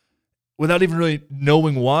without even really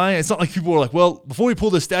knowing why. It's not like people were like, well, before we pull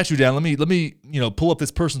this statue down, let me pull up this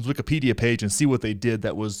person's Wikipedia page and see what they did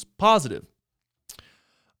that was positive.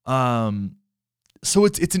 So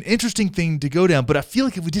it's an interesting thing to go down, but I feel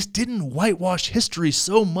like if we just didn't whitewash history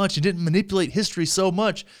so much and didn't manipulate history so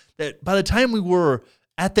much that by the time we were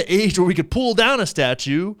at the age where we could pull down a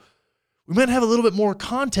statue, we might have a little bit more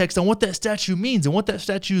context on what that statue means and what that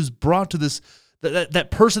statue's brought to this,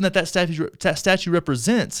 that person that statue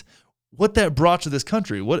represents, what that brought to this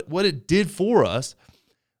country, what it did for us,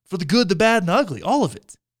 for the good, the bad, and the ugly, all of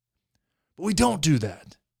it. But we don't do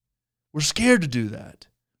that. We're scared to do that.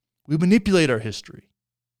 We manipulate our history.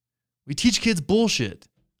 We teach kids bullshit.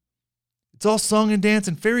 It's all song and dance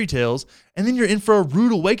and fairy tales, and then you're in for a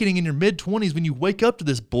rude awakening in your mid-20s when you wake up to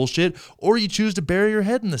this bullshit or you choose to bury your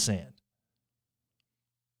head in the sand.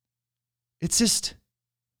 It's just,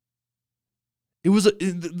 it was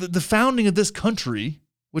the founding of this country,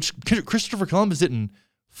 which Christopher Columbus didn't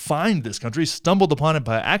find this country, stumbled upon it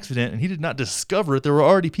by accident, and he did not discover it. There were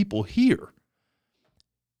already people here.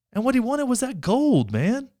 And what he wanted was that gold,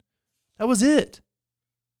 man. That was it.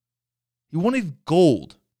 He wanted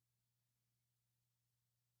gold.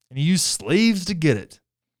 And he used slaves to get it.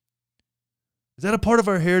 Is that a part of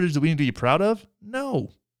our heritage that we need to be proud of?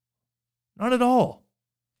 No, not at all.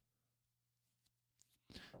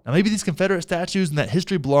 Now, maybe these Confederate statues and that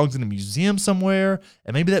history belongs in a museum somewhere,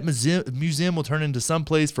 and maybe that museum will turn into some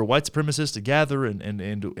place for white supremacists to gather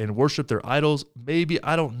and worship their idols. Maybe,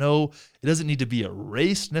 I don't know. It doesn't need to be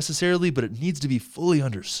erased necessarily, but it needs to be fully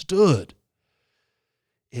understood.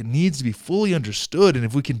 It needs to be fully understood, and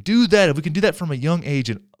if we can do that from a young age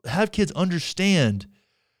and have kids understand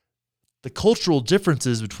the cultural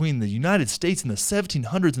differences between the United States in the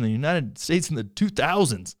 1700s and the United States in the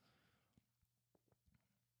 2000s,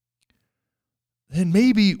 then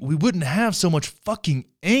maybe we wouldn't have so much fucking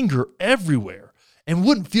anger everywhere and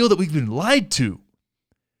wouldn't feel that we've been lied to.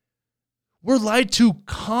 We're lied to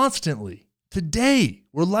constantly. Today,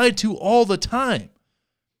 we're lied to all the time.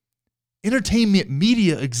 Entertainment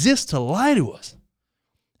media exists to lie to us,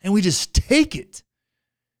 and we just take it.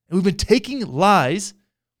 And we've been taking lies,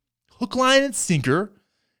 hook, line, and sinker,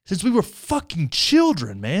 since we were fucking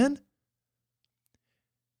children, man.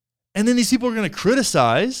 And then these people are going to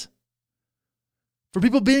criticize for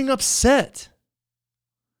people being upset.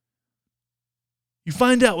 You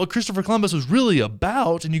find out what Christopher Columbus was really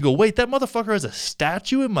about, and you go, wait, that motherfucker has a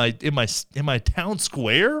statue in my town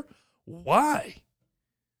square? Why?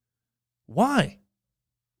 Why?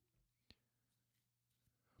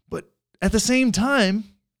 But at the same time,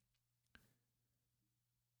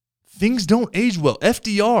 things don't age well.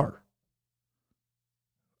 FDR,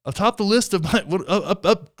 atop the list of my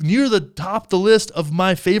up near the top of the list of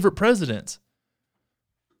my favorite presidents,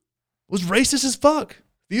 was racist as fuck.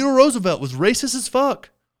 Theodore Roosevelt was racist as fuck.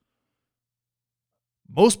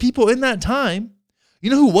 Most people in that time, you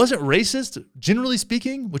know who wasn't racist, generally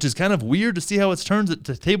speaking, which is kind of weird to see how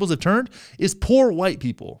the tables have turned, is poor white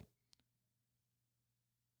people.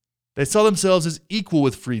 They saw themselves as equal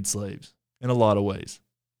with freed slaves in a lot of ways.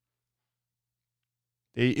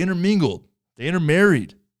 They intermingled. They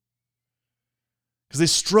intermarried. Because they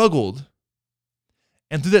struggled.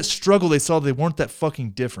 And through that struggle, they saw they weren't that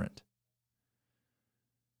fucking different.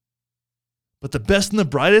 But the best and the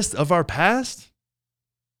brightest of our past,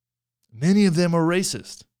 many of them are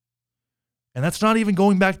racist. And that's not even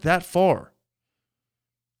going back that far.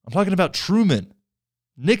 I'm talking about Truman,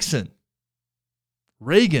 Nixon,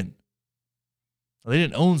 Reagan. They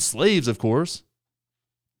didn't own slaves, of course.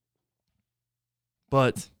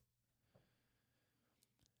 But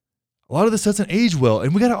a lot of this doesn't age well.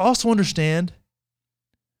 And we got to also understand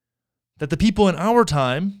that the people in our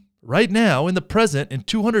time, right now, in the present, in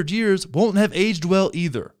 200 years, won't have aged well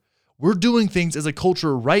either. We're doing things as a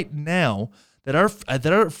culture right now that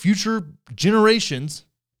our future generations,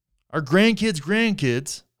 our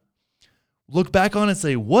grandkids, look back on and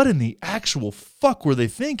say, what in the actual fuck were they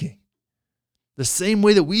thinking? The same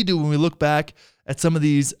way that we do when we look back at some of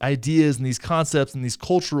these ideas and these concepts and these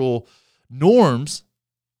cultural norms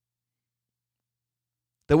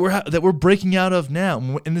that we're breaking out of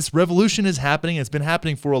now. And this revolution is happening. It's been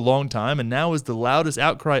happening for a long time, and now is the loudest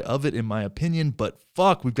outcry of it, in my opinion. But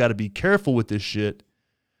fuck, we've got to be careful with this shit.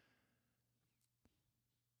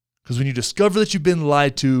 Because when you discover that you've been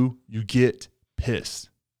lied to, you get pissed.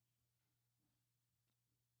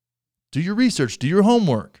 Do your research. Do your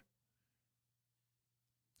homework.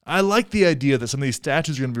 I like the idea that some of these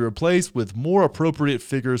statues are going to be replaced with more appropriate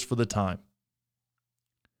figures for the time.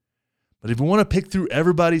 But if we want to pick through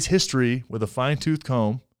everybody's history with a fine-tooth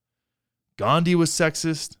comb, Gandhi was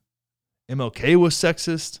sexist. MLK was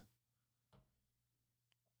sexist.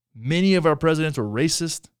 Many of our presidents were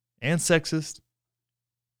racist and sexist.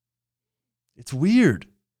 It's weird.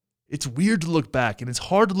 It's weird to look back, and it's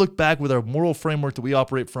hard to look back with our moral framework that we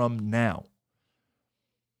operate from now.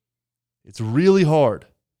 It's really hard.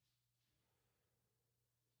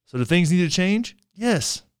 So do things need to change?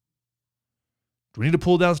 Yes. Do we need to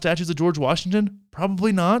pull down statues of George Washington?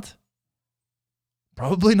 Probably not.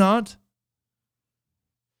 Probably not.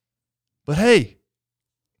 But hey,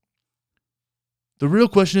 the real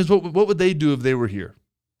question is, what would they do if they were here?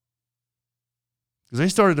 Because they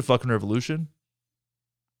started a fucking revolution.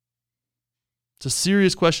 It's a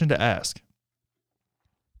serious question to ask.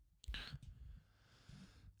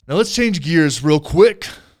 Now let's change gears real quick.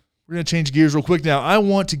 We're going to change gears real quick. Now I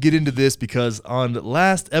want to get into this because on the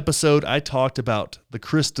last episode, I talked about the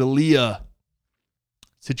Chris D'Elia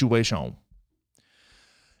situation.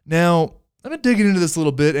 Now, I've been digging into this a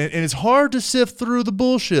little bit, and it's hard to sift through the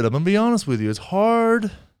bullshit. I'm going to be honest with you. It's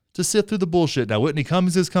hard to sift through the bullshit. Now, Whitney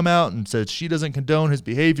Cummings has come out and said she doesn't condone his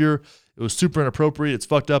behavior. It was super inappropriate. It's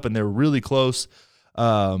fucked up, and they're really close.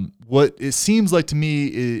 What it seems like to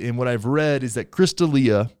me, and what I've read, is that Chris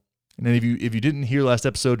D'Elia, and then if you didn't hear last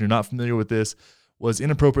episode, you're not familiar with this, was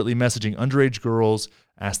inappropriately messaging underage girls,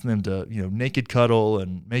 asking them to, naked cuddle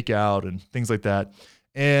and make out and things like that.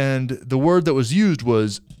 And the word that was used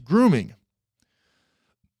was grooming.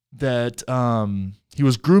 That he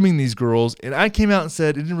was grooming these girls, and I came out and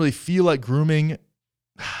said it didn't really feel like grooming.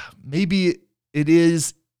 Maybe it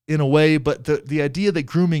is in a way, but the idea that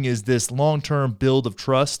grooming is this long-term build of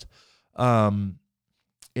trust, and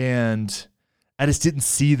I just didn't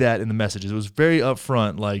see that in the messages. It was very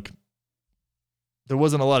upfront, like there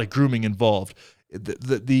wasn't a lot of grooming involved.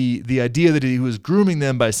 The idea that he was grooming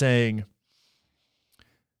them by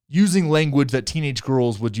using language that teenage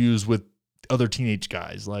girls would use with other teenage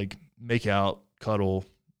guys, like make out, cuddle,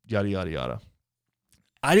 yada, yada, yada.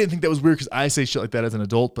 I didn't think that was weird because I say shit like that as an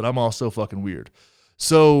adult, but I'm also fucking weird.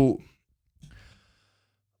 So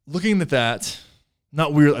looking at that,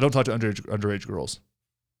 not weird. I don't talk to underage girls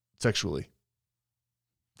sexually.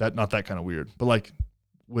 Not that kind of weird, but like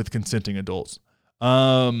with consenting adults.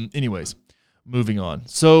 Anyways, moving on.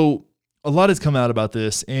 So a lot has come out about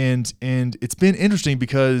this, and it's been interesting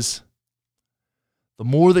because the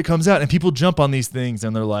more that comes out, and people jump on these things,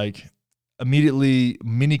 and they're like, immediately,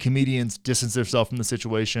 many comedians distance themselves from the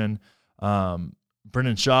situation.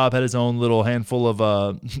 Brendan Schaub had his own little handful of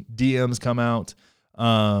DMs come out.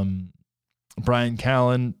 Brian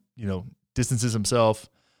Callen, distances himself.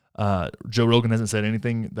 Joe Rogan hasn't said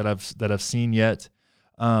anything that I've seen yet.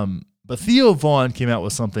 But Theo Vaughn came out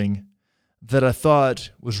with something that I thought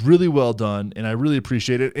was really well done, and I really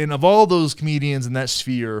appreciate it. And of all those comedians in that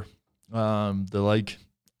sphere, the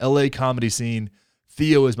LA comedy scene,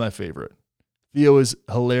 Theo is my favorite. Theo is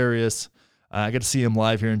hilarious. I got to see him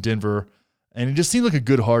live here in Denver, and he just seemed like a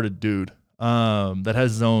good-hearted dude that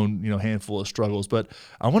has his own handful of struggles. But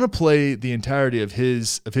I want to play the entirety of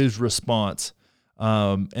his response,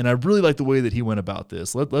 and I really like the way that he went about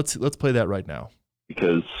this. Let's play that right now,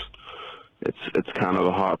 because it's kind of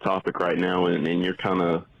a hot topic right now, and you're kind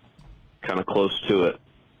of close to it.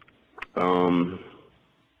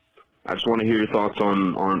 I just want to hear your thoughts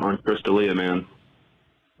on Chris D'Elia, man.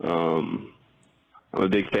 I'm a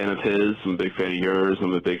big fan of his. I'm a big fan of yours.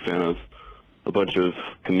 I'm a big fan of a bunch of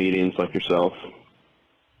comedians like yourself.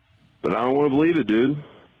 But I don't want to believe it, dude.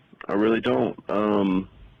 I really don't.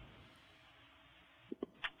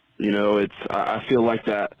 I feel like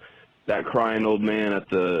that crying old man at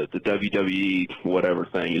the WWE whatever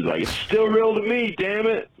thing. He's like, it's still real to me, damn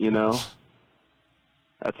it.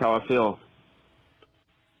 That's how I feel.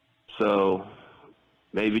 So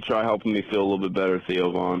maybe try helping me feel a little bit better, Theo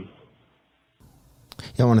Vaughn.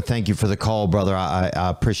 Yeah, I want to thank you for the call, brother. I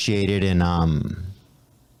appreciate it. And, a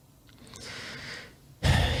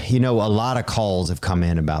lot of calls have come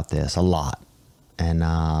in about this, a lot. And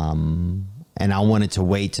I wanted to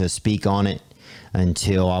wait to speak on it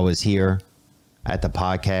until I was here at the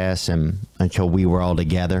podcast and until we were all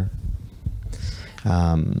together.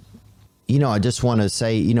 I just want to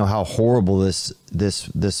say, how horrible this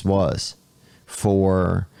was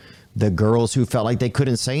for the girls who felt like they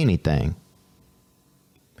couldn't say anything.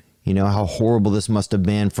 How horrible this must have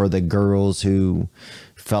been for the girls who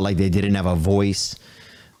felt like they didn't have a voice,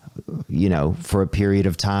 for a period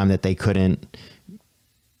of time that they couldn't,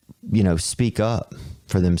 speak up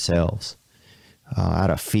for themselves out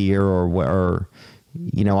of fear or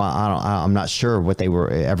I'm not sure what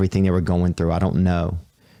everything they were going through. I don't know.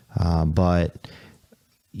 But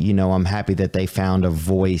I'm happy that they found a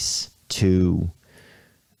voice to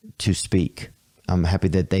speak. I'm happy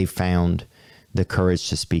that they found the courage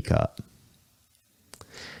to speak up.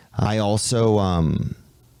 I also,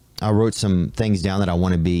 I wrote some things down that I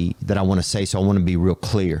want to say. So I want to be real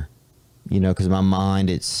clear, cause my mind,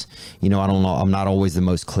 it's, I don't know. I'm not always the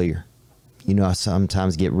most clear. I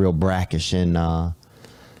sometimes get real brackish in my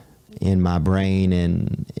brain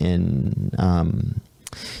and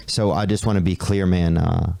so I just want to be clear,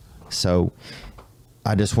 man. So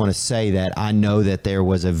I just want to say that I know that there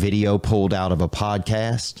was a video pulled out of a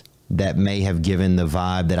podcast that may have given the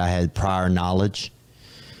vibe that I had prior knowledge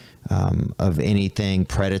of anything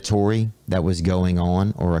predatory that was going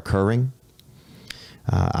on or occurring.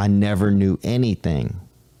 I never knew anything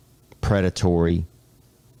predatory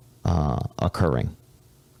occurring.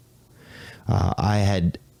 I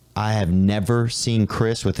have never seen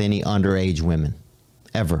Chris with any underage women,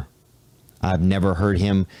 ever. I've never heard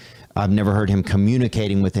him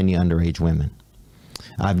communicating with any underage women.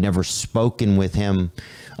 I've never spoken with him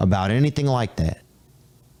about anything like that,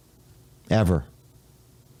 ever.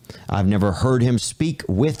 I've never heard him speak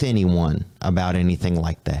with anyone about anything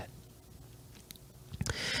like that.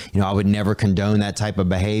 You know, I would never condone that type of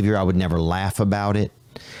behavior. I would never laugh about it.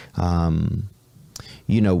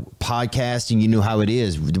 You know, podcasting, you know how it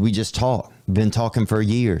is. We just talk. Been talking for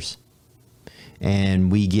years.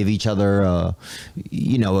 And we give each other, a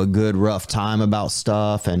good rough time about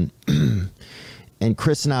stuff. And and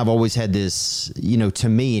Chris and I have always had this, you know, to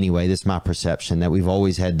me anyway, this is my perception, that we've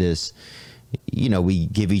always had this, you know, we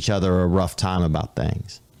give each other a rough time about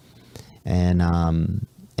things. And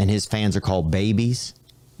his fans are called babies.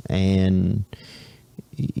 And,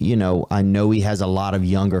 you know, I know he has a lot of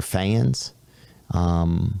younger fans.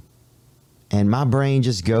 And my brain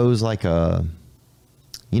just goes like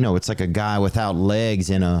it's like a guy without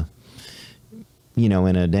legs in a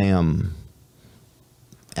damn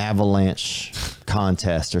avalanche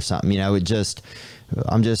contest or something. You know, it just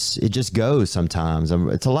goes sometimes.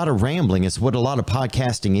 It's a lot of rambling. It's what a lot of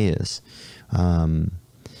podcasting is.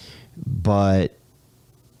 But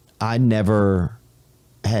I never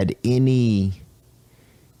had any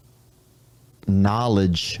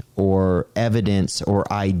knowledge or evidence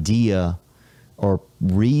or idea or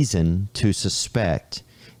reason to suspect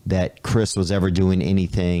that Chris was ever doing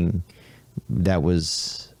anything that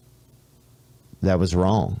was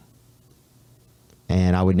wrong.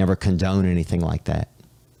 And I would never condone anything like that.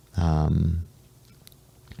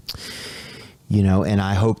 You know, and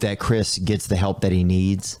I hope that Chris gets the help that he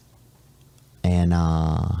needs. And,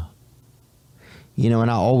 you know,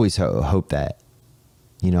 and I always hope that.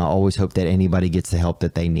 You know, I always hope that anybody gets the help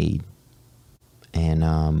that they need.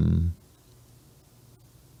 And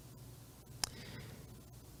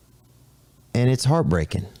it's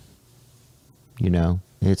heartbreaking. You know,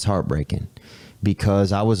 it's heartbreaking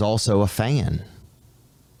because I was also a fan.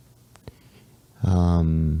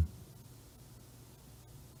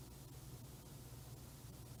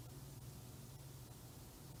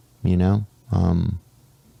 You know,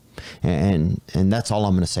 and that's all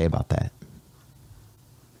I'm going to say about that.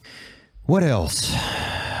 What else?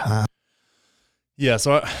 Yeah,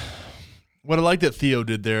 so what I like that Theo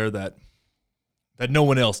did there that no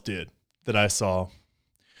one else did that I saw,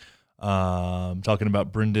 talking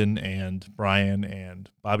about Brendan and Brian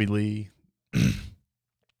and Bobby Lee,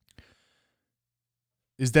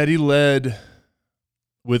 is that he led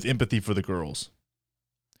with empathy for the girls.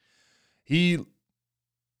 He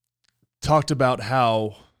talked about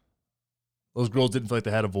how those girls didn't feel like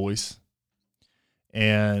they had a voice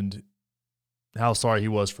and how sorry he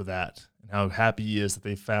was for that and how happy he is that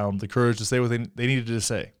they found the courage to say what they needed to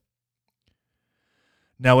say.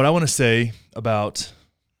 Now, what I want to say about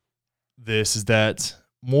this is that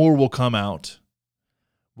more will come out.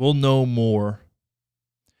 We'll know more.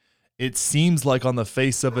 It seems like on the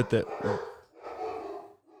face of it that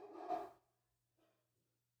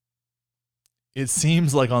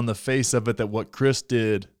what Chris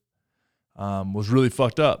did was really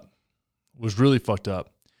fucked up.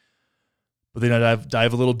 But then I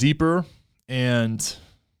dive a little deeper, and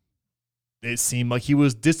it seemed like he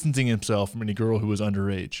was distancing himself from any girl who was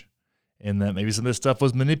underage, and that maybe some of this stuff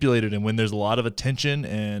was manipulated. And when there's a lot of attention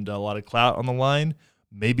and a lot of clout on the line,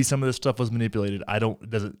 maybe some of this stuff was manipulated.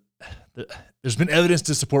 There's been evidence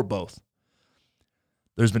to support both.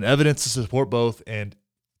 And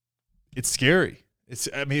it's scary.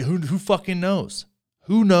 Who fucking knows?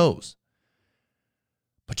 Who knows?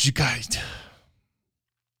 But you guys,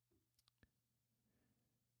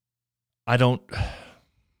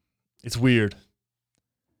 it's weird.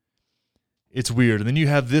 And then you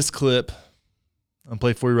have this clip I'm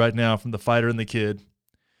playing for you right now from The Fighter and the Kid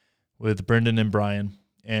with Brendan and Brian.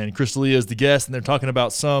 And Chris D'Elia is the guest, and they're talking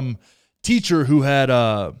about some teacher who had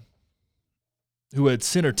sent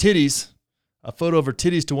her titties, a photo of her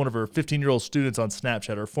titties, to one of her 15-year-old students on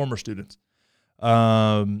Snapchat, or former students.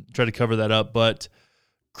 Try to cover that up. But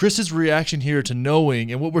Chris's reaction here to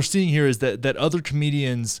knowing, and what we're seeing here is that other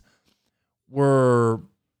comedians were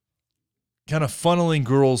kind of funneling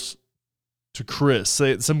girls to Chris.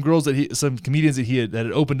 Some comedians that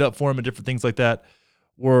had opened up for him and different things like that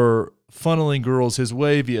were funneling girls his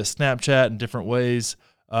way via Snapchat in different ways.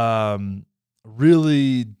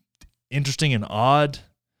 Really interesting and odd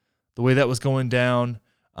the way that was going down.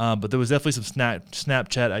 But there was definitely some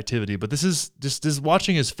Snapchat activity. But this is just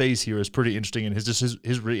watching his face here is pretty interesting, and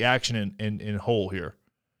his reaction in whole here.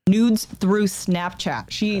 Nudes through Snapchat.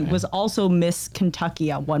 She was also Miss Kentucky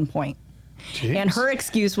at one point. And her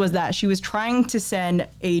excuse was that she was trying to send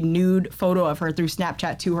a nude photo of her through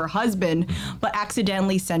Snapchat to her husband, but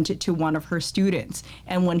accidentally sent it to one of her students.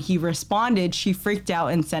 And when he responded, she freaked out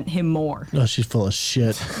and sent him more. No, she's full of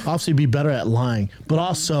shit. Obviously, be better at lying. But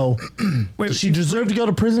also, does she deserve to go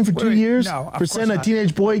to prison for 2 years No, of for course sending a not.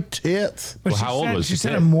 teenage boy tits? But Well, how old was she the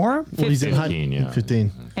sent kid? him more? Well, he's in 15, yeah.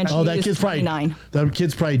 15. And Oh, she that is kid's probably 29. that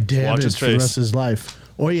kid's probably Watch damaged his for the face. rest of his life.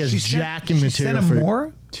 Or he has jacking She material sent him for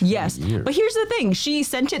more? Yes. years. But here's the thing. She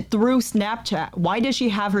sent it through Snapchat. Why does she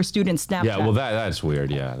have her students Snapchat? Yeah, well, that's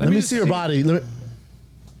weird. Yeah. Let me see her body.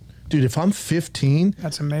 Dude, if I'm 15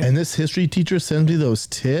 That's amazing. and this history teacher sends me those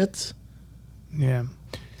tits, Yeah.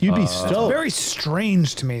 you'd be stoked. Very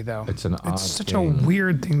strange to me, though. It's an odd It's such thing. a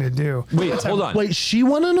weird thing to do. Wait, hold on. Wait, she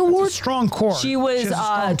won an It's a award? strong core. She was has a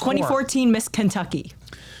strong core. 2014 Miss Kentucky.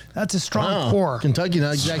 That's a strong Oh, core. Kentucky,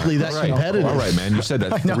 not exactly that All right. competitive. All right, man. You said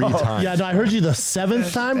that 3 times. Yeah, no, I heard you the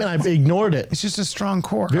 7th time and I ignored it. It's just a strong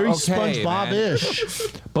core. Very Okay,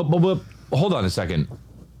 SpongeBob-ish. But hold on a second.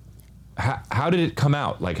 How did it come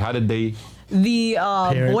out? Like, how did they The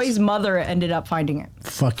Parents. boy's mother ended up finding it.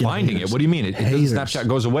 Fucking finding haters. it? What do you mean? Haters. Snapchat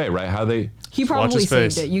goes away, right? How they? He probably his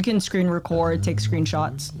saved face. it. You can screen record, take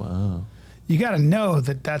screenshots. You got to know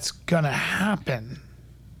that that's going to happen.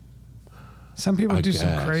 Some people I do some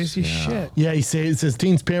guess, crazy yeah. shit. Yeah, it says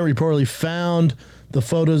teen's parent reportedly found the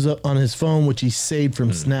photos on his phone, which he saved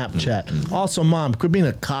from Snapchat. Also, mom, quit being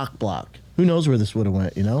a cock block. Who knows where this would have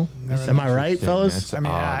went, you know? Am I right, fellas? That's I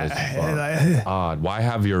mean, odd as fuck. Odd. Why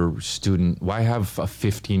have your student? Why have a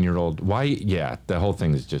 15-year-old? Why? Yeah, the whole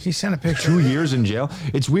thing is just. He sent a picture. 2 years in jail.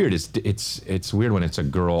 It's weird. It's weird when it's a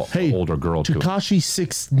girl, Hey, older girl too. Tekashi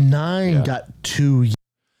 6ix9ine Yeah. got 2 years.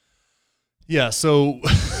 Yeah, so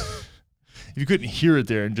if you couldn't hear it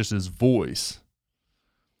there in just his voice,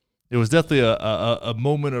 it was definitely a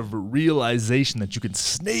moment of realization that you can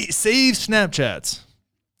save Snapchats.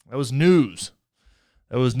 That was news.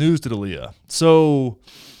 That was news to Dalia. So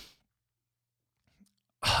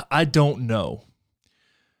I don't know.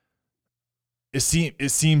 It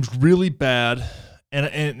seems really bad,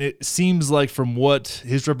 and it seems like from what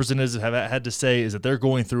his representatives have had to say is that they're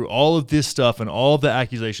going through all of this stuff and all of the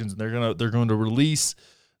accusations, and they're going to release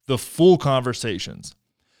the full conversations.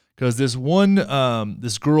 Because this one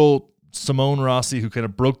this girl Simone Rossi, who kind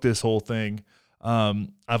of broke this whole thing,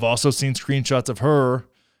 I've also seen screenshots of her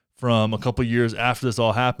from a couple years after this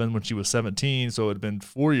all happened when she was 17. So it had been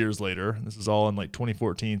 4 years later. This is all in like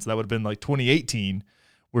 2014. So that would have been like 2018,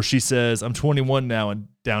 where she says, I'm 21 now and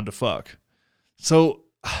down to fuck. So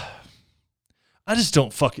I just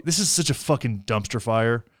don't fuck it. This is such a fucking dumpster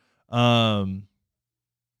fire. But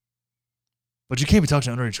you can't be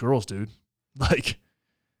talking to underage girls, dude. Like,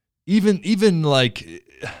 even like,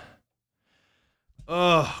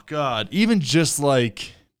 oh God, even just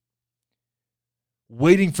like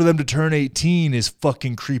waiting for them to turn 18 is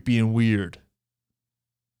fucking creepy and weird.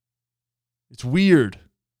 It's weird.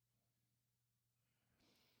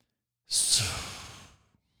 So,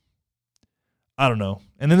 I don't know.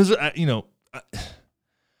 And then there's,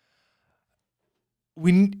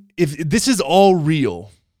 if this is all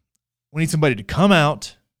real, we need somebody to come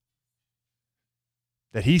out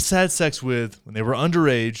that he had sex with when they were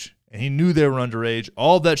underage and he knew they were underage,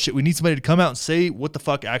 all that shit. We need somebody to come out and say what the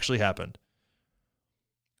fuck actually happened.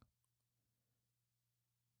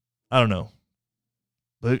 I don't know.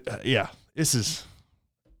 But yeah, this is,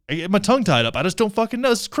 I get my tongue tied up. I just don't fucking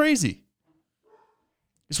know. This is crazy.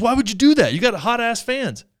 It's why would you do that? You got hot ass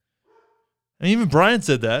fans. And even Brian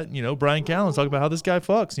said that, Brian Callen's talking about how this guy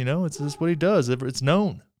fucks, it's just what he does. It's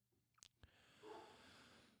known.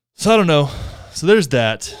 So I don't know. So there's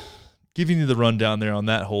that. Giving you the rundown there on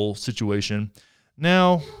that whole situation.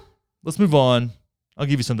 Now, let's move on. I'll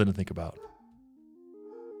give you something to think about.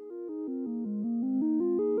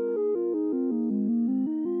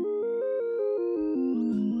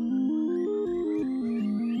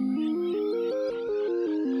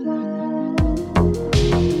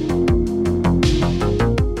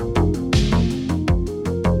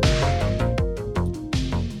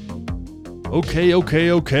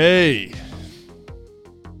 Okay.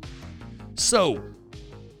 So,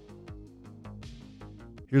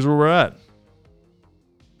 here's where we're at.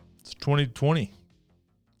 It's 2020,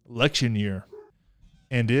 election year,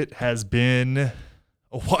 and it has been a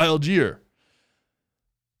wild year.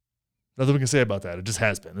 Nothing we can say about that. It just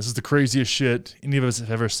has been. This is the craziest shit any of us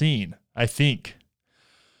have ever seen, I think.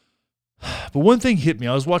 But one thing hit me.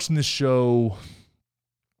 I was watching this show,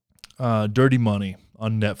 Dirty Money,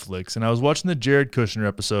 on Netflix, and I was watching the Jared Kushner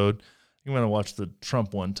episode. I'm going to watch the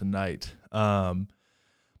Trump one tonight. But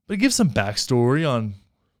it gives some backstory on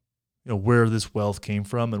where this wealth came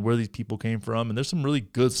from and where these people came from. And there's some really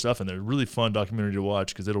good stuff in there. Really fun documentary to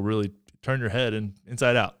watch because it'll really turn your head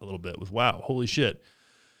inside out a little bit with, wow, holy shit.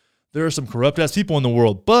 There are some corrupt-ass people in the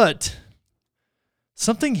world. But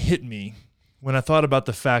something hit me when I thought about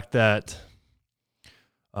the fact that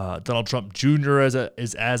Donald Trump Jr.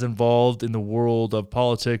 is as involved in the world of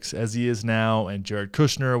politics as he is now, and Jared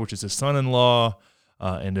Kushner, which is his son-in-law,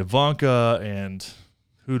 and Ivanka, and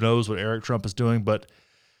who knows what Eric Trump is doing. But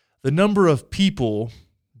the number of people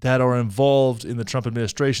that are involved in the Trump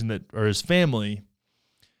administration that are his family,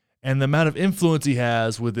 and the amount of influence he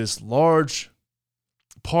has with this large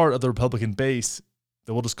part of the Republican base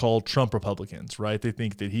that we'll just call Trump Republicans, right? They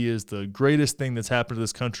think that he is the greatest thing that's happened to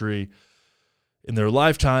this country in their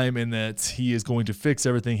lifetime and that he is going to fix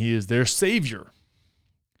everything. He is their savior.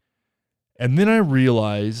 And then I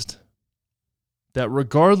realized that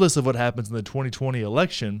regardless of what happens in the 2020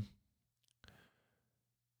 election,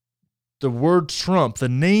 the word Trump, the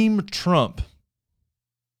name Trump,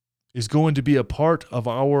 is going to be a part of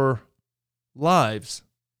our lives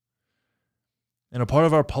and a part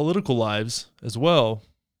of our political lives as well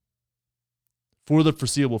for the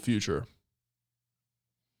foreseeable future.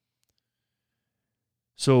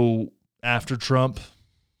 So after Trump,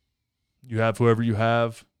 you have whoever you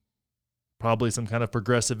have, probably some kind of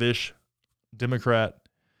progressive-ish Democrat,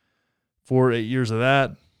 4 or 8 years of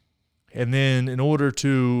that. And then in order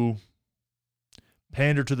to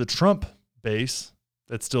pander to the Trump base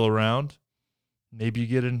that's still around, maybe you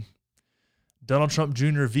get in Donald Trump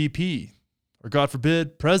Jr. VP, or God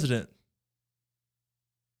forbid, president,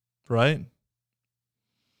 right?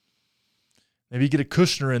 Maybe you get a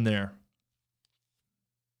Kushner in there.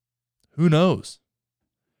 Who knows?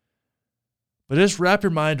 But just wrap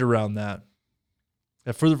your mind around that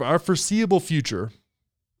for our foreseeable future,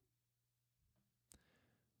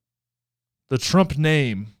 the Trump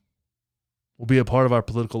name will be a part of our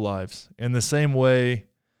political lives in the same way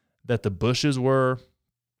that the Bushes were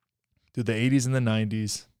through the 80s and the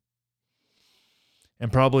 90s,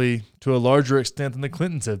 and probably to a larger extent than the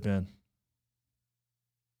Clintons have been.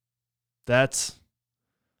 That's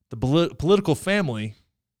the political family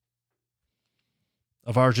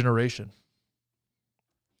of our generation.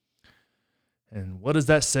 And what does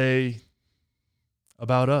that say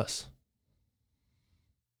about us?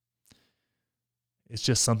 It's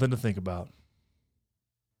just something to think about.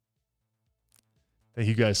 Thank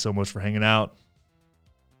you guys so much for hanging out.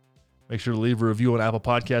 Make sure to leave a review on Apple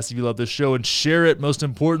Podcasts if you love this show and share it. Most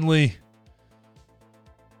importantly,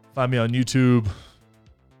 find me on YouTube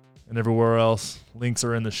and everywhere else. Links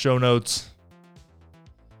are in the show notes.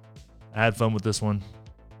 I had fun with this one.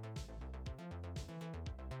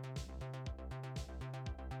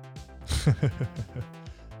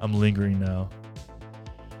 I'm lingering now.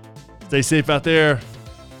 Stay safe out there.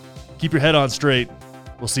 Keep your head on straight.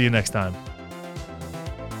 We'll see you next time.